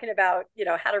 and talking about,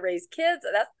 how to raise kids.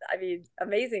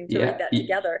 Amazing to read that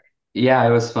together. Yeah,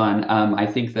 it was fun. I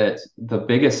think that the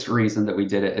biggest reason that we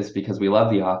did it is because we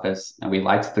love The Office and we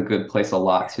liked The Good Place a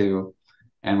lot too.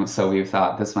 And so we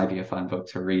thought this might be a fun book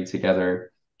to read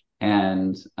together.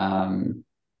 And,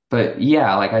 but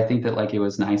yeah, like, I think that like, it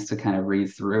was nice to kind of read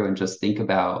through and just think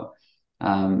about,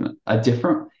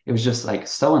 it was just like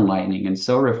so enlightening and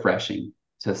so refreshing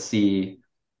to see,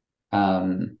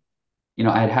 I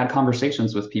had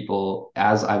conversations with people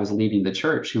as I was leaving the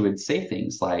church who would say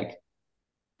things like,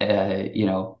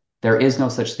 there is no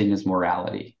such thing as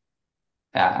morality,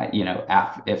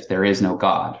 if there is no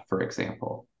God, for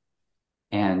example.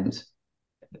 And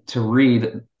to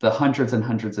read the hundreds and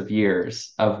hundreds of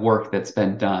years of work that's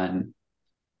been done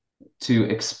to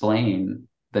explain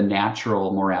the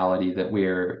natural morality that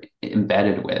we're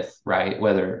embedded with, right?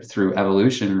 Whether through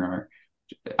evolution or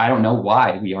I don't know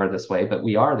why we are this way, but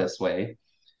we are this way.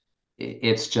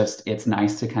 It's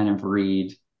nice to kind of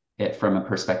read it from a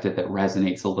perspective that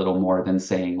resonates a little more than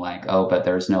saying like, oh, but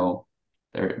there is no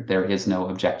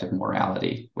objective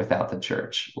morality without the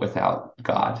church, without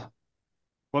God.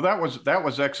 Well, that was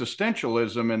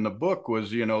existentialism in the book,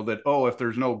 was, that, oh, if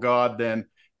there's no God, then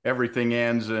everything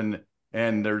ends and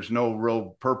there's no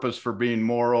real purpose for being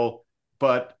moral.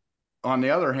 But on the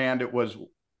other hand, it was,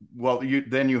 well,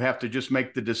 then you have to just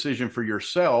make the decision for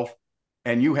yourself,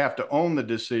 and you have to own the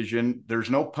decision. There's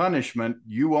no punishment.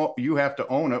 You have to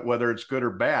own it, whether it's good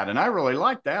or bad. And I really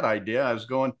like that idea. I was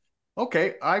going,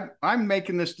 okay, I'm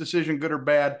making this decision good or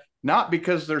bad, not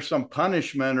because there's some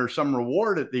punishment or some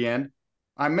reward at the end.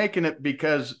 I'm making it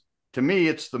because, to me,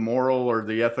 it's the moral or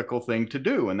the ethical thing to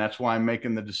do, and that's why I'm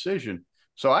making the decision.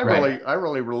 So I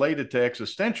really related to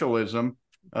existentialism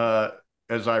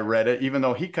as I read it, even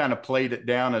though he kind of played it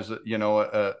down as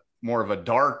a more of a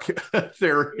dark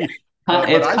theory. But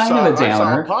it's kind of a downer.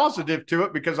 I saw a positive to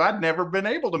it because I'd never been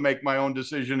able to make my own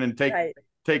decision and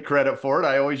take credit for it.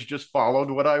 I always just followed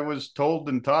what I was told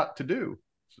and taught to do.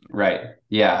 Right.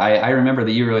 Yeah. I remember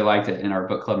that you really liked it in our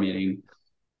book club meeting.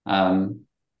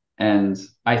 And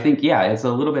I think, yeah, it's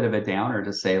a little bit of a downer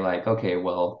to say like, okay,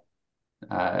 well,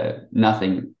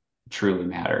 nothing truly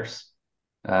matters.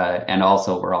 And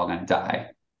also we're all going to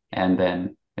die. And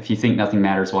then if you think nothing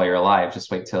matters while you're alive, just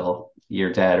wait till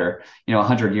you're dead, or,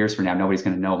 100 years from now, nobody's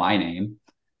going to know my name.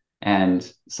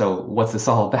 And so what's this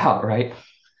all about? Right.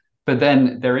 But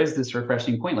then there is this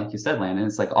refreshing point, like you said, Landon,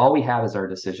 it's like, all we have is our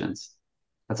decisions.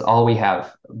 That's all we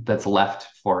have that's left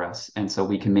for us. And so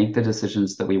we can make the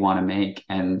decisions that we want to make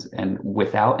and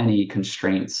without any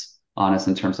constraints on us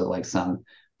in terms of like some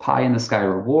pie in the sky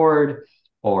reward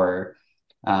or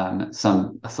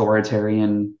some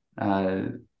authoritarian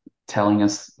telling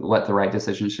us what the right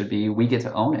decision should be. We get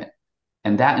to own it.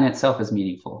 And that in itself is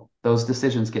meaningful. Those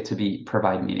decisions get to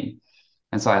provide meaning.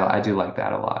 And so I do like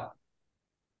that a lot.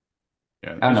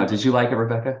 Yeah, I don't know. Did you like it,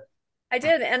 Rebecca? I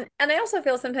did. And I also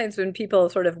feel sometimes when people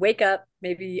sort of wake up,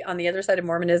 maybe on the other side of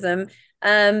Mormonism,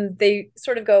 they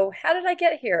sort of go, how did I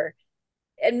get here?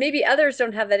 And maybe others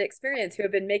don't have that experience, who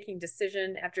have been making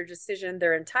decision after decision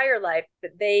their entire life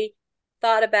that they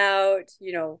thought about,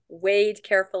 weighed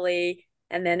carefully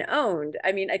and then owned.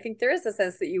 I mean, I think there is a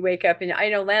sense that you wake up, and I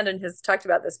know Landon has talked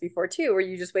about this before too, where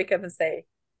you just wake up and say,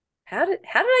 how did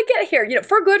I get here?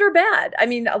 For good or bad. I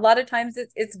mean, a lot of times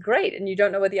it's great and you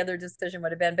don't know what the other decision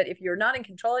would have been. But if you're not in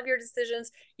control of your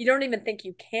decisions, you don't even think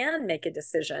you can make a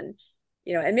decision,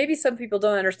 and maybe some people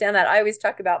don't understand that. I always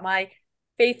talk about my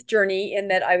faith journey in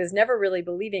that I was never really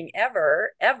believing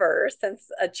ever since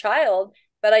a child,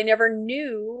 but I never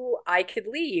knew I could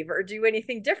leave or do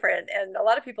anything different. And a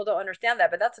lot of people don't understand that,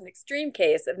 but that's an extreme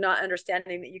case of not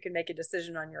understanding that you can make a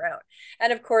decision on your own.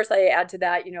 And of course, I add to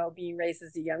that, being raised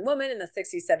as a young woman in the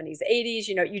 60s, 70s, 80s,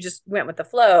 you just went with the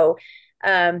flow.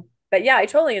 But yeah, I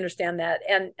totally understand that.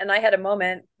 And I had a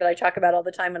moment that I talk about all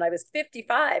the time when I was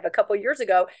 55, a couple of years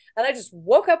ago, and I just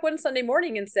woke up one Sunday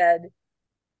morning and said,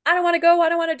 I don't want to go. I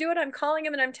don't want to do it. I'm calling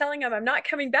him and I'm telling him I'm not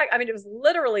coming back. I mean, it was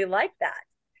literally like that,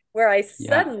 where I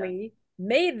suddenly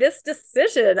made this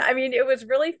decision. I mean, it was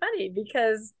really funny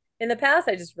because in the past,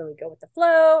 I just really go with the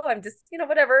flow. I'm just,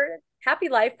 whatever, happy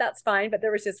life, that's fine. But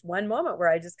there was just one moment where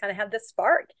I just kind of had this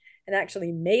spark and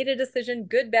actually made a decision,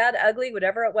 good, bad, ugly,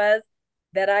 whatever it was,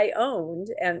 that I owned.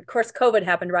 And of course, COVID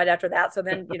happened right after that. So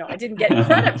then, I didn't get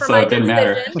credit for So my it didn't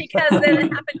decision matter. because then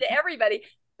it happened to everybody.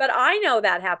 But I know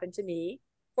that happened to me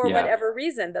for Yeah. whatever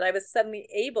reason, that I was suddenly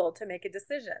able to make a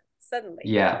decision suddenly.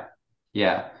 Yeah.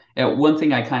 Yeah. And one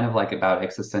thing I kind of like about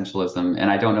existentialism, and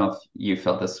I don't know if you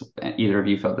felt this, either of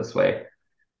you felt this way,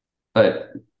 but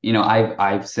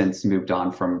I've since moved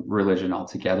on from religion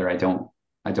altogether. I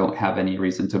don't have any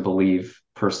reason to believe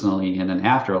personally in an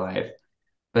afterlife.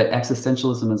 But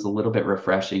existentialism is a little bit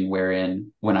refreshing,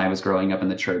 wherein when I was growing up in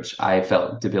the church, I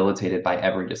felt debilitated by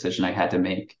every decision I had to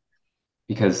make,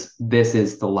 because this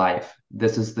is the life.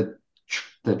 This is the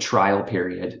trial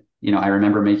period. I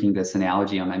remember making this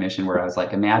analogy on my mission where I was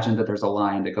like, imagine that there's a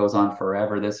line that goes on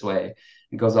forever this way.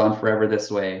 It goes on forever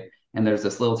this way. And there's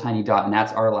this little tiny dot, and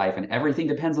that's our life. And everything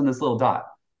depends on this little dot.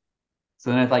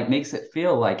 So then it like makes it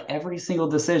feel like every single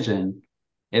decision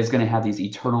is going to have these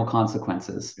eternal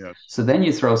consequences. Yes. So then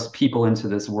you throw people into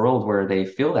this world where they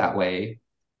feel that way.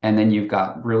 And then you've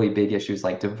got really big issues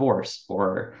like divorce,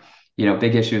 or,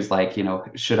 big issues like,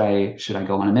 should I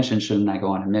go on a mission? Shouldn't I go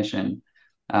on a mission?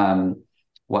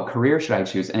 What career should I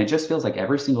choose? And it just feels like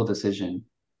every single decision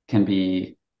can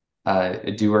be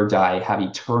do or die, have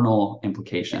eternal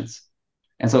implications.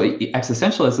 And so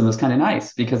existentialism is kind of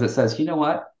nice because it says, you know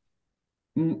what?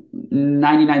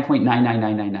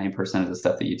 99.99999% of the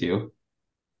stuff that you do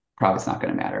probably is not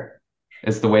going to matter.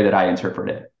 It's the way that I interpret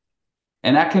it.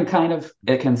 And that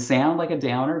it can sound like a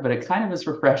downer, but it kind of is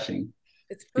refreshing.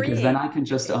 It's freeing. Because then I can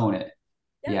just own it.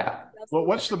 Yeah. Well,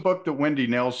 what's the book that Wendy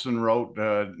Nelson wrote?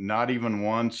 Not even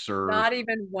once, or not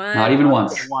even once. Not even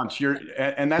once.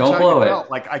 And that's Don't how blow you it.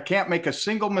 felt. Like, I can't make a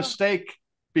single mistake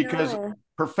because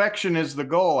perfection is the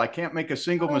goal. I can't make a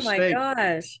single mistake. Oh my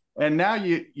gosh. And now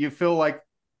you feel like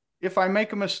if I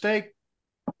make a mistake,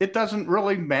 it doesn't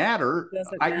really matter.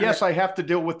 Yes, I have to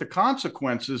deal with the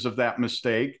consequences of that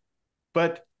mistake,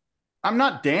 but I'm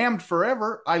not damned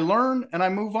forever. I learn and I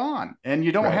move on, and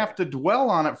you don't have to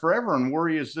dwell on it forever and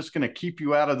worry, is this going to keep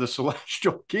you out of the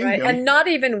celestial kingdom? Right. And not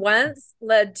even once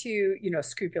led to,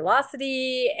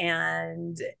 scrupulosity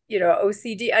and,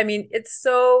 OCD. I mean, it's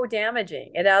so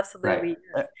damaging. It absolutely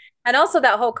is. And also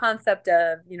that whole concept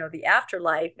of, the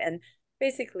afterlife and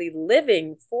basically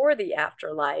living for the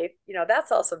afterlife,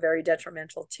 that's also very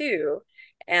detrimental too.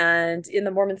 And in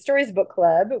the Mormon Stories book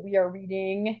club, we are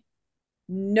reading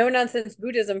No Nonsense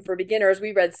Buddhism for Beginners.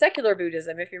 We read Secular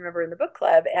Buddhism, if you remember, in the book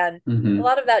club. And a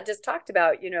lot of that just talked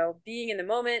about, being in the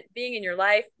moment, being in your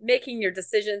life, making your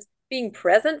decisions, being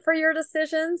present for your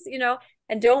decisions,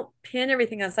 and don't pin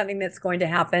everything on something that's going to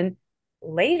happen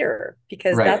later,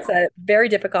 because that's a very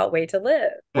difficult way to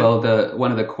live. Well,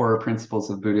 one of the core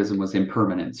principles of Buddhism was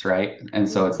impermanence, right? And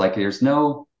so it's like there's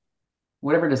no,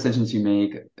 whatever decisions you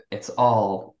make, it's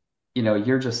all,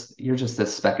 you're just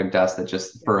this speck of dust that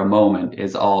just for a moment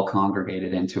is all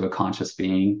congregated into a conscious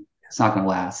being. It's not going to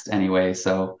last anyway.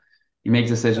 So you make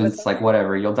decisions, like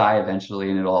whatever, you'll die eventually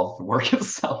and it'll all work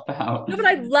itself out. No, but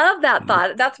I love that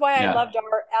thought. That's why I loved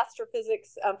our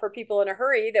astrophysics for people in a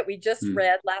hurry that we just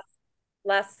read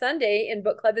last Sunday in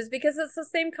book club, is because it's the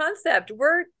same concept.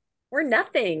 We're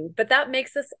nothing, but that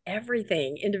makes us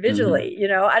everything individually.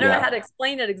 I don't know how to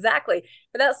explain it exactly,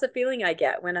 but that's the feeling I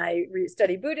get when I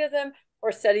study Buddhism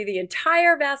or study the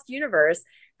entire vast universe.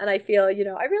 And I feel, I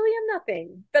really am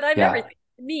nothing, but I'm everything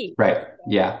to me. Right.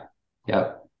 Yeah.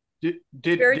 Yeah.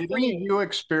 Did any of you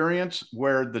experience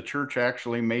where the church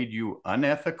actually made you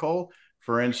unethical?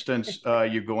 For instance,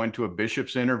 you go into a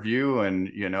bishop's interview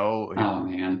and, oh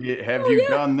man, have you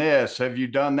done this? Have you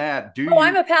done that?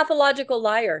 I'm a pathological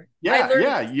liar.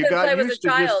 Yeah. You got I was used a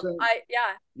child. to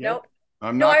Nope.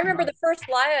 I'm No, not I remember the first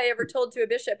lie I ever told to a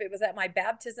bishop. It was at my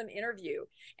baptism interview.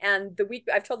 And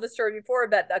I've told this story before,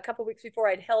 but a couple of weeks before,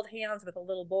 I'd held hands with a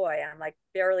little boy. I'm like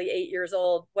barely 8 years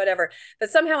old, whatever.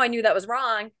 But somehow I knew that was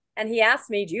wrong. And he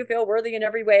asked me, do you feel worthy in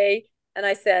every way? And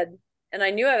I said, and I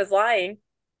knew I was lying,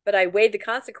 but I weighed the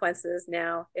consequences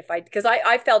now because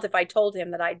I felt if I told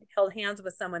him that I held hands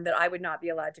with someone that I would not be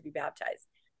allowed to be baptized.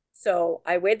 So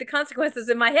I weighed the consequences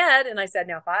in my head. And I said,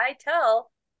 now, if I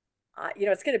tell,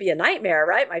 it's going to be a nightmare,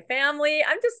 right? My family,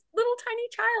 I'm just a little tiny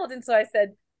child. And so I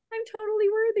said, I'm totally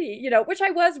worthy, which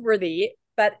I was worthy,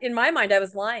 but in my mind, I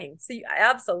was lying. So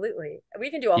absolutely. We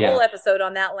can do a whole episode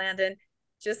on that, Landon.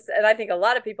 And I think a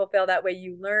lot of people feel that way.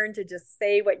 You learn to just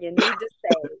say what you need to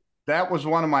say. That was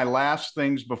one of my last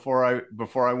things before I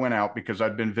went out, because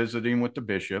I'd been visiting with the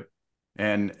bishop,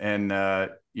 and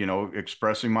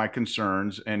expressing my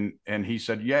concerns, and he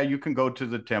said, yeah, you can go to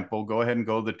the temple, go ahead and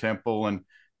go to the temple,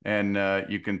 and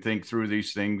you can think through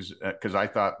these things. Because I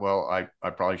thought, well, I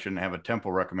probably shouldn't have a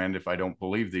temple recommend if I don't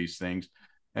believe these things.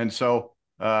 And so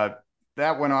that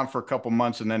went on for a couple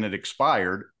months, and then it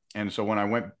expired. And so when I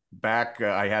went back,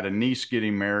 I had a niece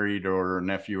getting married, or a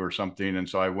nephew or something. And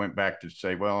so I went back to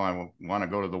say, well, I want to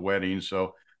go to the wedding.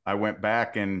 So I went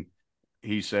back, and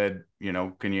he said,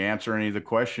 can you answer any of the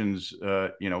questions?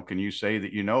 Can you say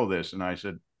that you know this? And I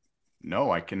said,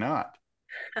 no, I cannot.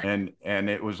 And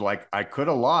it was like, I could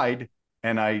have lied.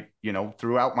 And I,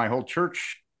 throughout my whole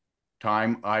church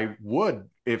time, I would,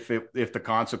 if the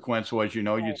consequence was,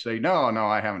 you'd say, no,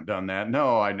 I haven't done that.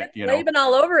 No, Laban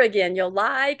all over again. You'll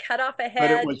lie, cut off a head.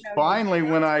 But it was finally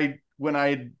when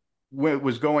I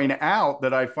was going out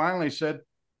that I finally said,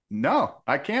 no,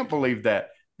 I can't believe that.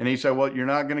 And he said, well, you're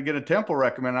not going to get a temple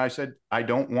recommend. I said, I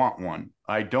don't want one.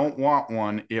 I don't want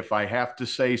one if I have to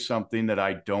say something that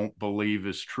I don't believe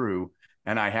is true,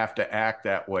 and I have to act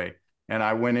that way. And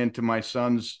I went into my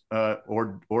son's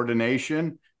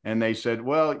ordination, and they said,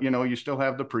 well, you still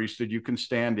have the priesthood. You can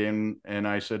stand in. And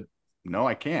I said, no,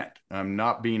 I can't. I'm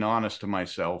not being honest to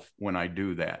myself when I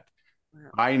do that.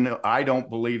 Wow. I don't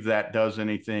believe that does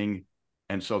anything.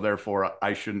 And so therefore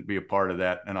I shouldn't be a part of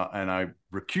that. And I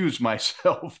recuse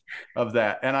myself of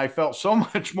that. And I felt so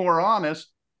much more honest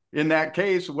in that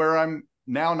case, where I'm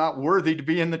now not worthy to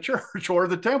be in the church or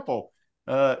the temple.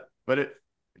 But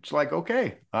it's like,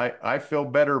 okay, I feel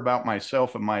better about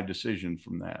myself and my decision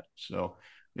from that. So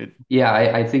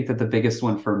I think that the biggest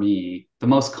one for me, the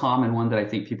most common one that I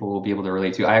think people will be able to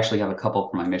relate to, I actually have a couple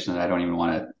from my mission that I don't even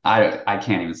want to, I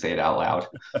can't even say it out loud.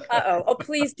 Oh,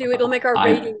 please do. It'll make our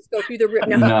ratings go through the roof.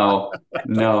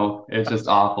 No, it's just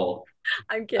awful.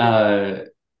 I'm kidding.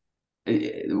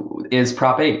 Is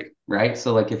Prop 8, right?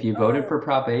 So like if you voted for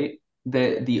Prop 8,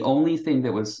 the only thing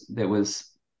that was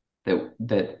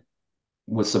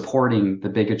supporting the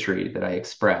bigotry that I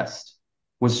expressed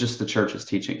was just the church's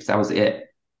teachings. That was it.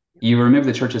 You remove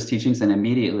the church's teachings, and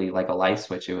immediately, like a light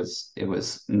switch, it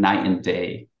was night and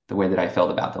day the way that I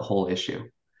felt about the whole issue.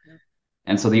 Yeah.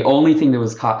 And so the only thing that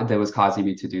was causing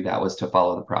me to do that was to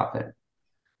follow the prophet.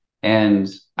 And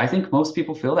I think most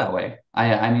people feel that way.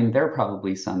 I mean, there are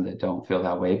probably some that don't feel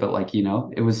that way, but like,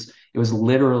 it was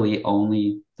literally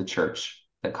only the church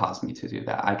that caused me to do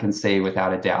that. I can say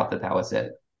without a doubt that was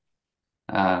it.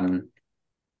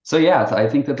 So I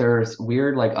think that there's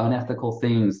weird, like unethical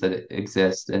things that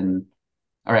exist. And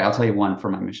all right, I'll tell you one for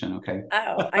my mission. Okay.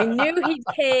 Oh, I knew he'd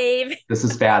cave. This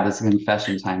is bad. This is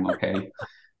confession time. Okay.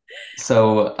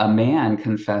 So a man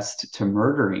confessed to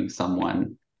murdering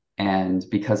someone. And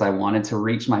because I wanted to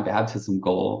reach my baptism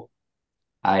goal,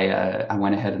 I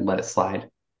went ahead and let it slide.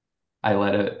 That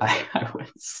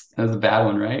was a bad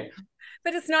one, right?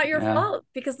 But it's not your fault,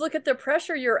 because look at the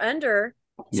pressure you're under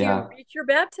to reach your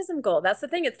baptism goal. That's the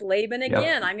thing. It's Laban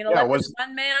again. Yep. I'm going to let this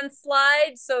one man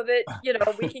slide so that,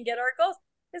 we can get our goals.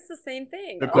 It's the same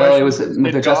thing. The question was,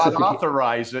 did God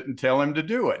authorize it and tell him to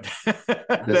do it?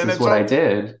 This is what I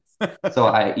did. So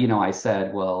I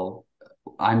said, well,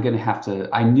 I'm going to have to,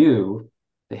 I knew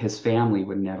that his family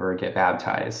would never get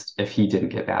baptized if he didn't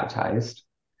get baptized.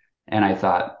 And I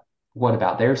thought, what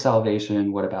about their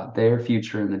salvation? What about their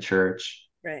future in the church?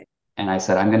 Right. And I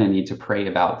said, I'm going to need to pray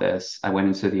about this. I went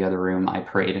into the other room. I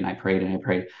prayed and I prayed and I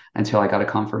prayed until I got a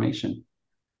confirmation.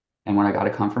 And when I got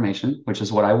a confirmation, which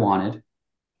is what I wanted,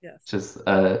 just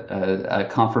a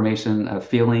confirmation, a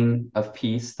feeling of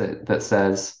peace that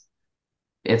says,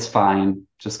 it's fine,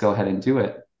 just go ahead and do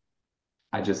it.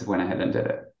 I just went ahead and did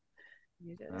it.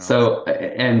 You did. So,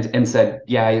 and said,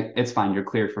 yeah, it's fine. You're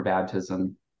cleared for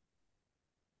baptism.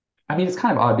 I mean, it's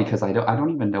kind of odd because I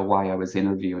don't even know why I was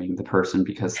interviewing the person,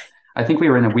 because I think we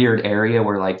were in a weird area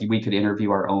where like we could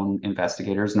interview our own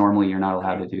investigators. Normally you're not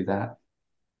allowed to do that,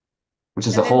 which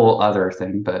is a whole other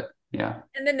thing, but yeah.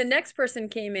 And then the next person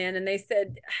came in and they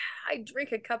said, I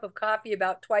drink a cup of coffee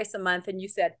about twice a month. And you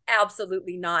said,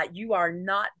 absolutely not. You are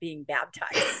not being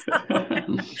baptized.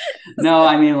 No,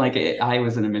 I mean, like I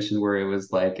was in a mission where it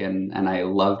was like, and I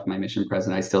loved my mission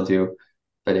president. I still do,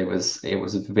 but it was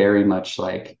very much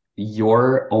like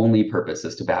your only purpose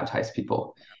is to baptize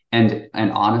people. And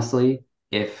honestly,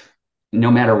 if no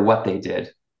matter what they did,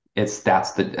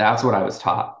 that's what I was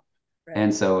taught. Right.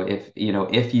 And so if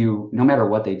no matter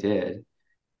what they did,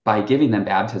 by giving them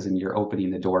baptism, you're opening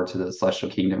the door to the celestial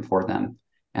kingdom for them.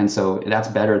 And so that's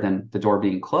better than the door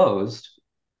being closed.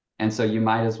 And so you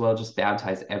might as well just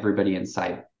baptize everybody in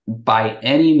sight by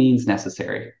any means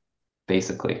necessary,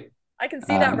 basically. I can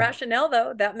see that rationale,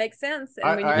 though. That makes sense.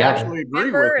 And I actually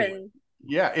agree with you.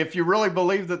 Yeah, if you really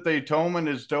believe that the atonement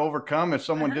is to overcome, if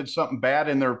someone did something bad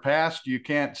in their past, you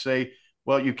can't say,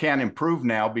 well, you can't improve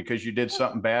now because you did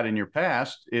something bad in your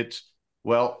past. It's,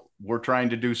 well, we're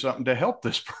trying to do something to help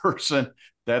this person.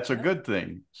 That's a good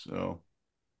thing. So,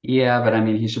 Yeah, but I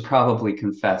mean, he should probably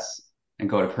confess and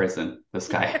go to prison, this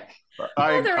guy. There's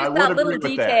I would that agree little with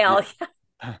detail.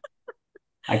 that.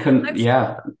 I couldn't,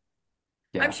 yeah.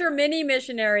 I'm sure many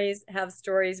missionaries have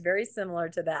stories very similar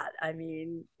to that. I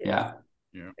mean, it's a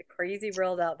crazy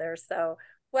world out there. So,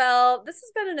 well, this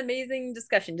has been an amazing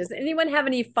discussion. Does anyone have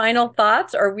any final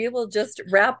thoughts, or we will just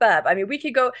wrap up? I mean, we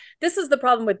could go. This is the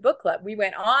problem with book club. We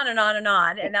went on and on and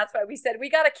on, and that's why we said we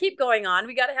got to keep going on.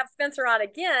 We got to have Spencer on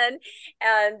again.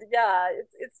 And yeah,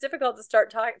 it's difficult to stop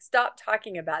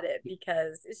talking about it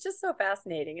because it's just so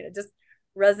fascinating, and it just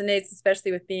resonates,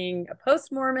 especially with being a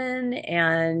post-Mormon.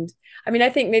 And I mean, I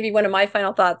think maybe one of my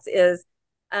final thoughts is,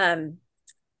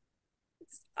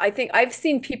 I think I've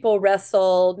seen people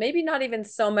wrestle, maybe not even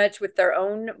so much with their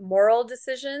own moral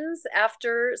decisions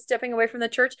after stepping away from the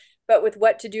church, but with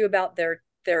what to do about their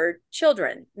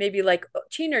children, maybe like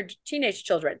teenage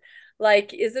children.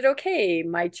 Like, is it okay?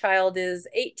 My child is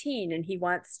 18 and he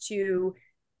wants to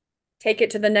take it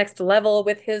to the next level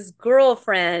with his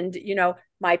girlfriend. You know,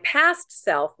 my past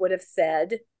self would have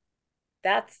said,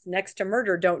 that's next to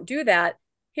murder. Don't do that.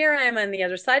 Here I am on the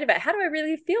other side of it. How do I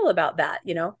really feel about that?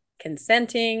 You know,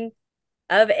 consenting,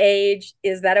 of age,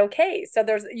 is that okay? So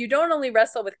you don't only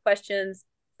wrestle with questions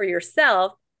for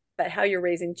yourself, but how you're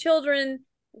raising children,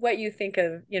 what you think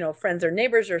of, you know, friends or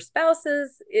neighbors or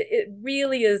spouses. It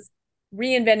really is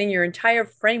reinventing your entire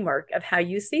framework of how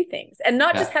you see things, and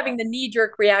not just having the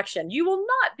knee-jerk reaction. You will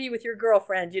not be with your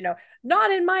girlfriend, you know,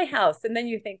 not in my house. And then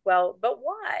you think, well, but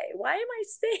why am I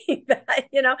saying that?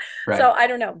 You know, so I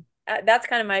don't know. That's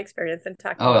kind of my experience in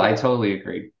talking. Oh, I totally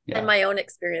agree. Yeah. And my own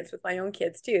experience with my own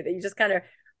kids too, that you just kind of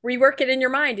rework it in your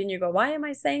mind and you go, why am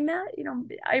I saying that? You know,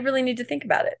 I really need to think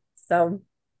about it. So,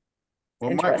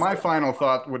 well, my final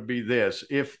thought would be this: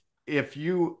 if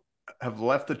you have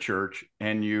left the church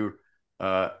and you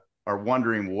are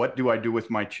wondering, what do I do with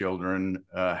my children?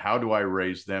 How do I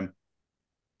raise them?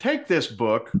 Take this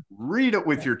book, read it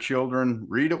with your children,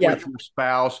 read it with your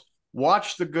spouse,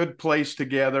 watch The Good Place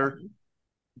together.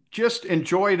 Just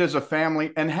enjoy it as a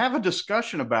family and have a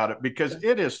discussion about it, because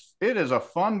it is a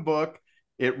fun book.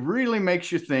 It really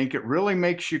makes you think. It really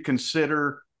makes you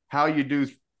consider how you do,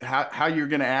 how you're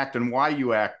going to act and why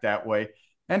you act that way,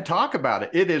 and talk about it.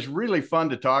 It is really fun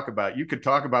to talk about. You could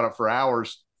talk about it for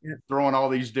hours, throwing all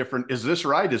these different, is this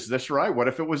right? Is this right? What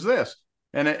if it was this?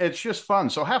 And it's just fun.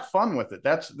 So have fun with it.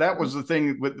 That was the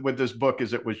thing with this book,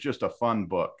 is it was just a fun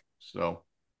book. So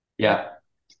yeah,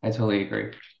 I totally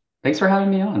agree. Thanks for having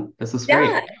me on. This is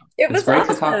great. It's great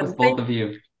to talk with both of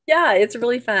you. Yeah, it's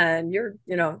really fun.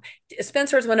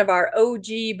 Spencer is one of our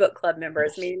OG book club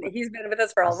members. I mean, he's been with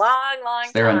us for a long time.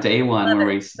 They're on day one where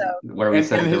we said there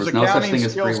was no such thing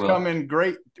as free will. Come in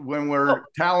great when we're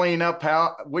tallying up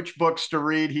which books to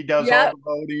read. He does all the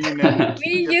voting. And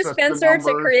we use Spencer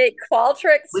to create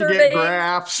Qualtrics surveys. We get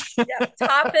graphs.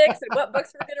 Topics and what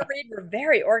books we're going to read. We're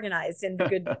very organized in the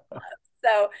good book club.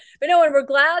 So, but no, and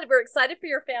we're excited for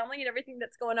your family and everything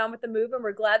that's going on with the move. And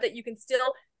we're glad that you can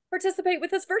still participate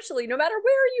with us virtually, no matter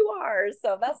where you are.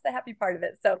 So that's the happy part of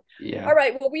it. So, all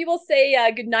right. Well, we will say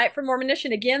good night from Mormonish.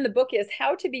 And again, the book is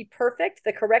How to Be Perfect,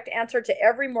 the correct answer to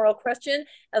every moral question.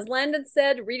 As Landon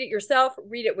said, read it yourself,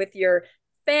 read it with your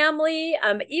family.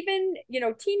 Even,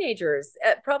 teenagers,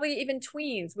 probably even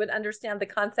tweens would understand the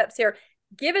concepts here.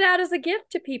 Give it out as a gift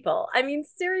to people. I mean,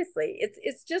 seriously,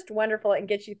 it's just wonderful and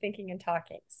gets you thinking and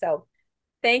talking. So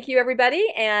thank you, everybody,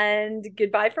 and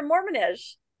goodbye from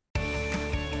Mormonish.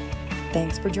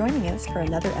 Thanks for joining us for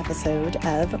another episode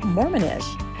of Mormonish.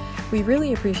 We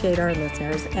really appreciate our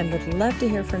listeners and would love to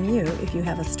hear from you if you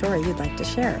have a story you'd like to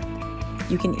share.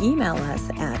 You can email us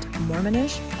at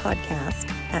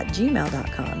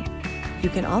mormonishpodcast@gmail.com. You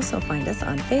can also find us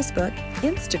on Facebook,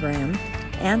 Instagram,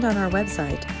 and on our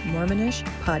website,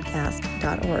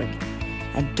 mormonishpodcast.org.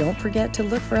 And don't forget to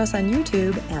look for us on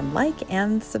YouTube and like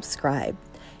and subscribe.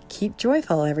 Keep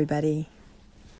joyful, everybody.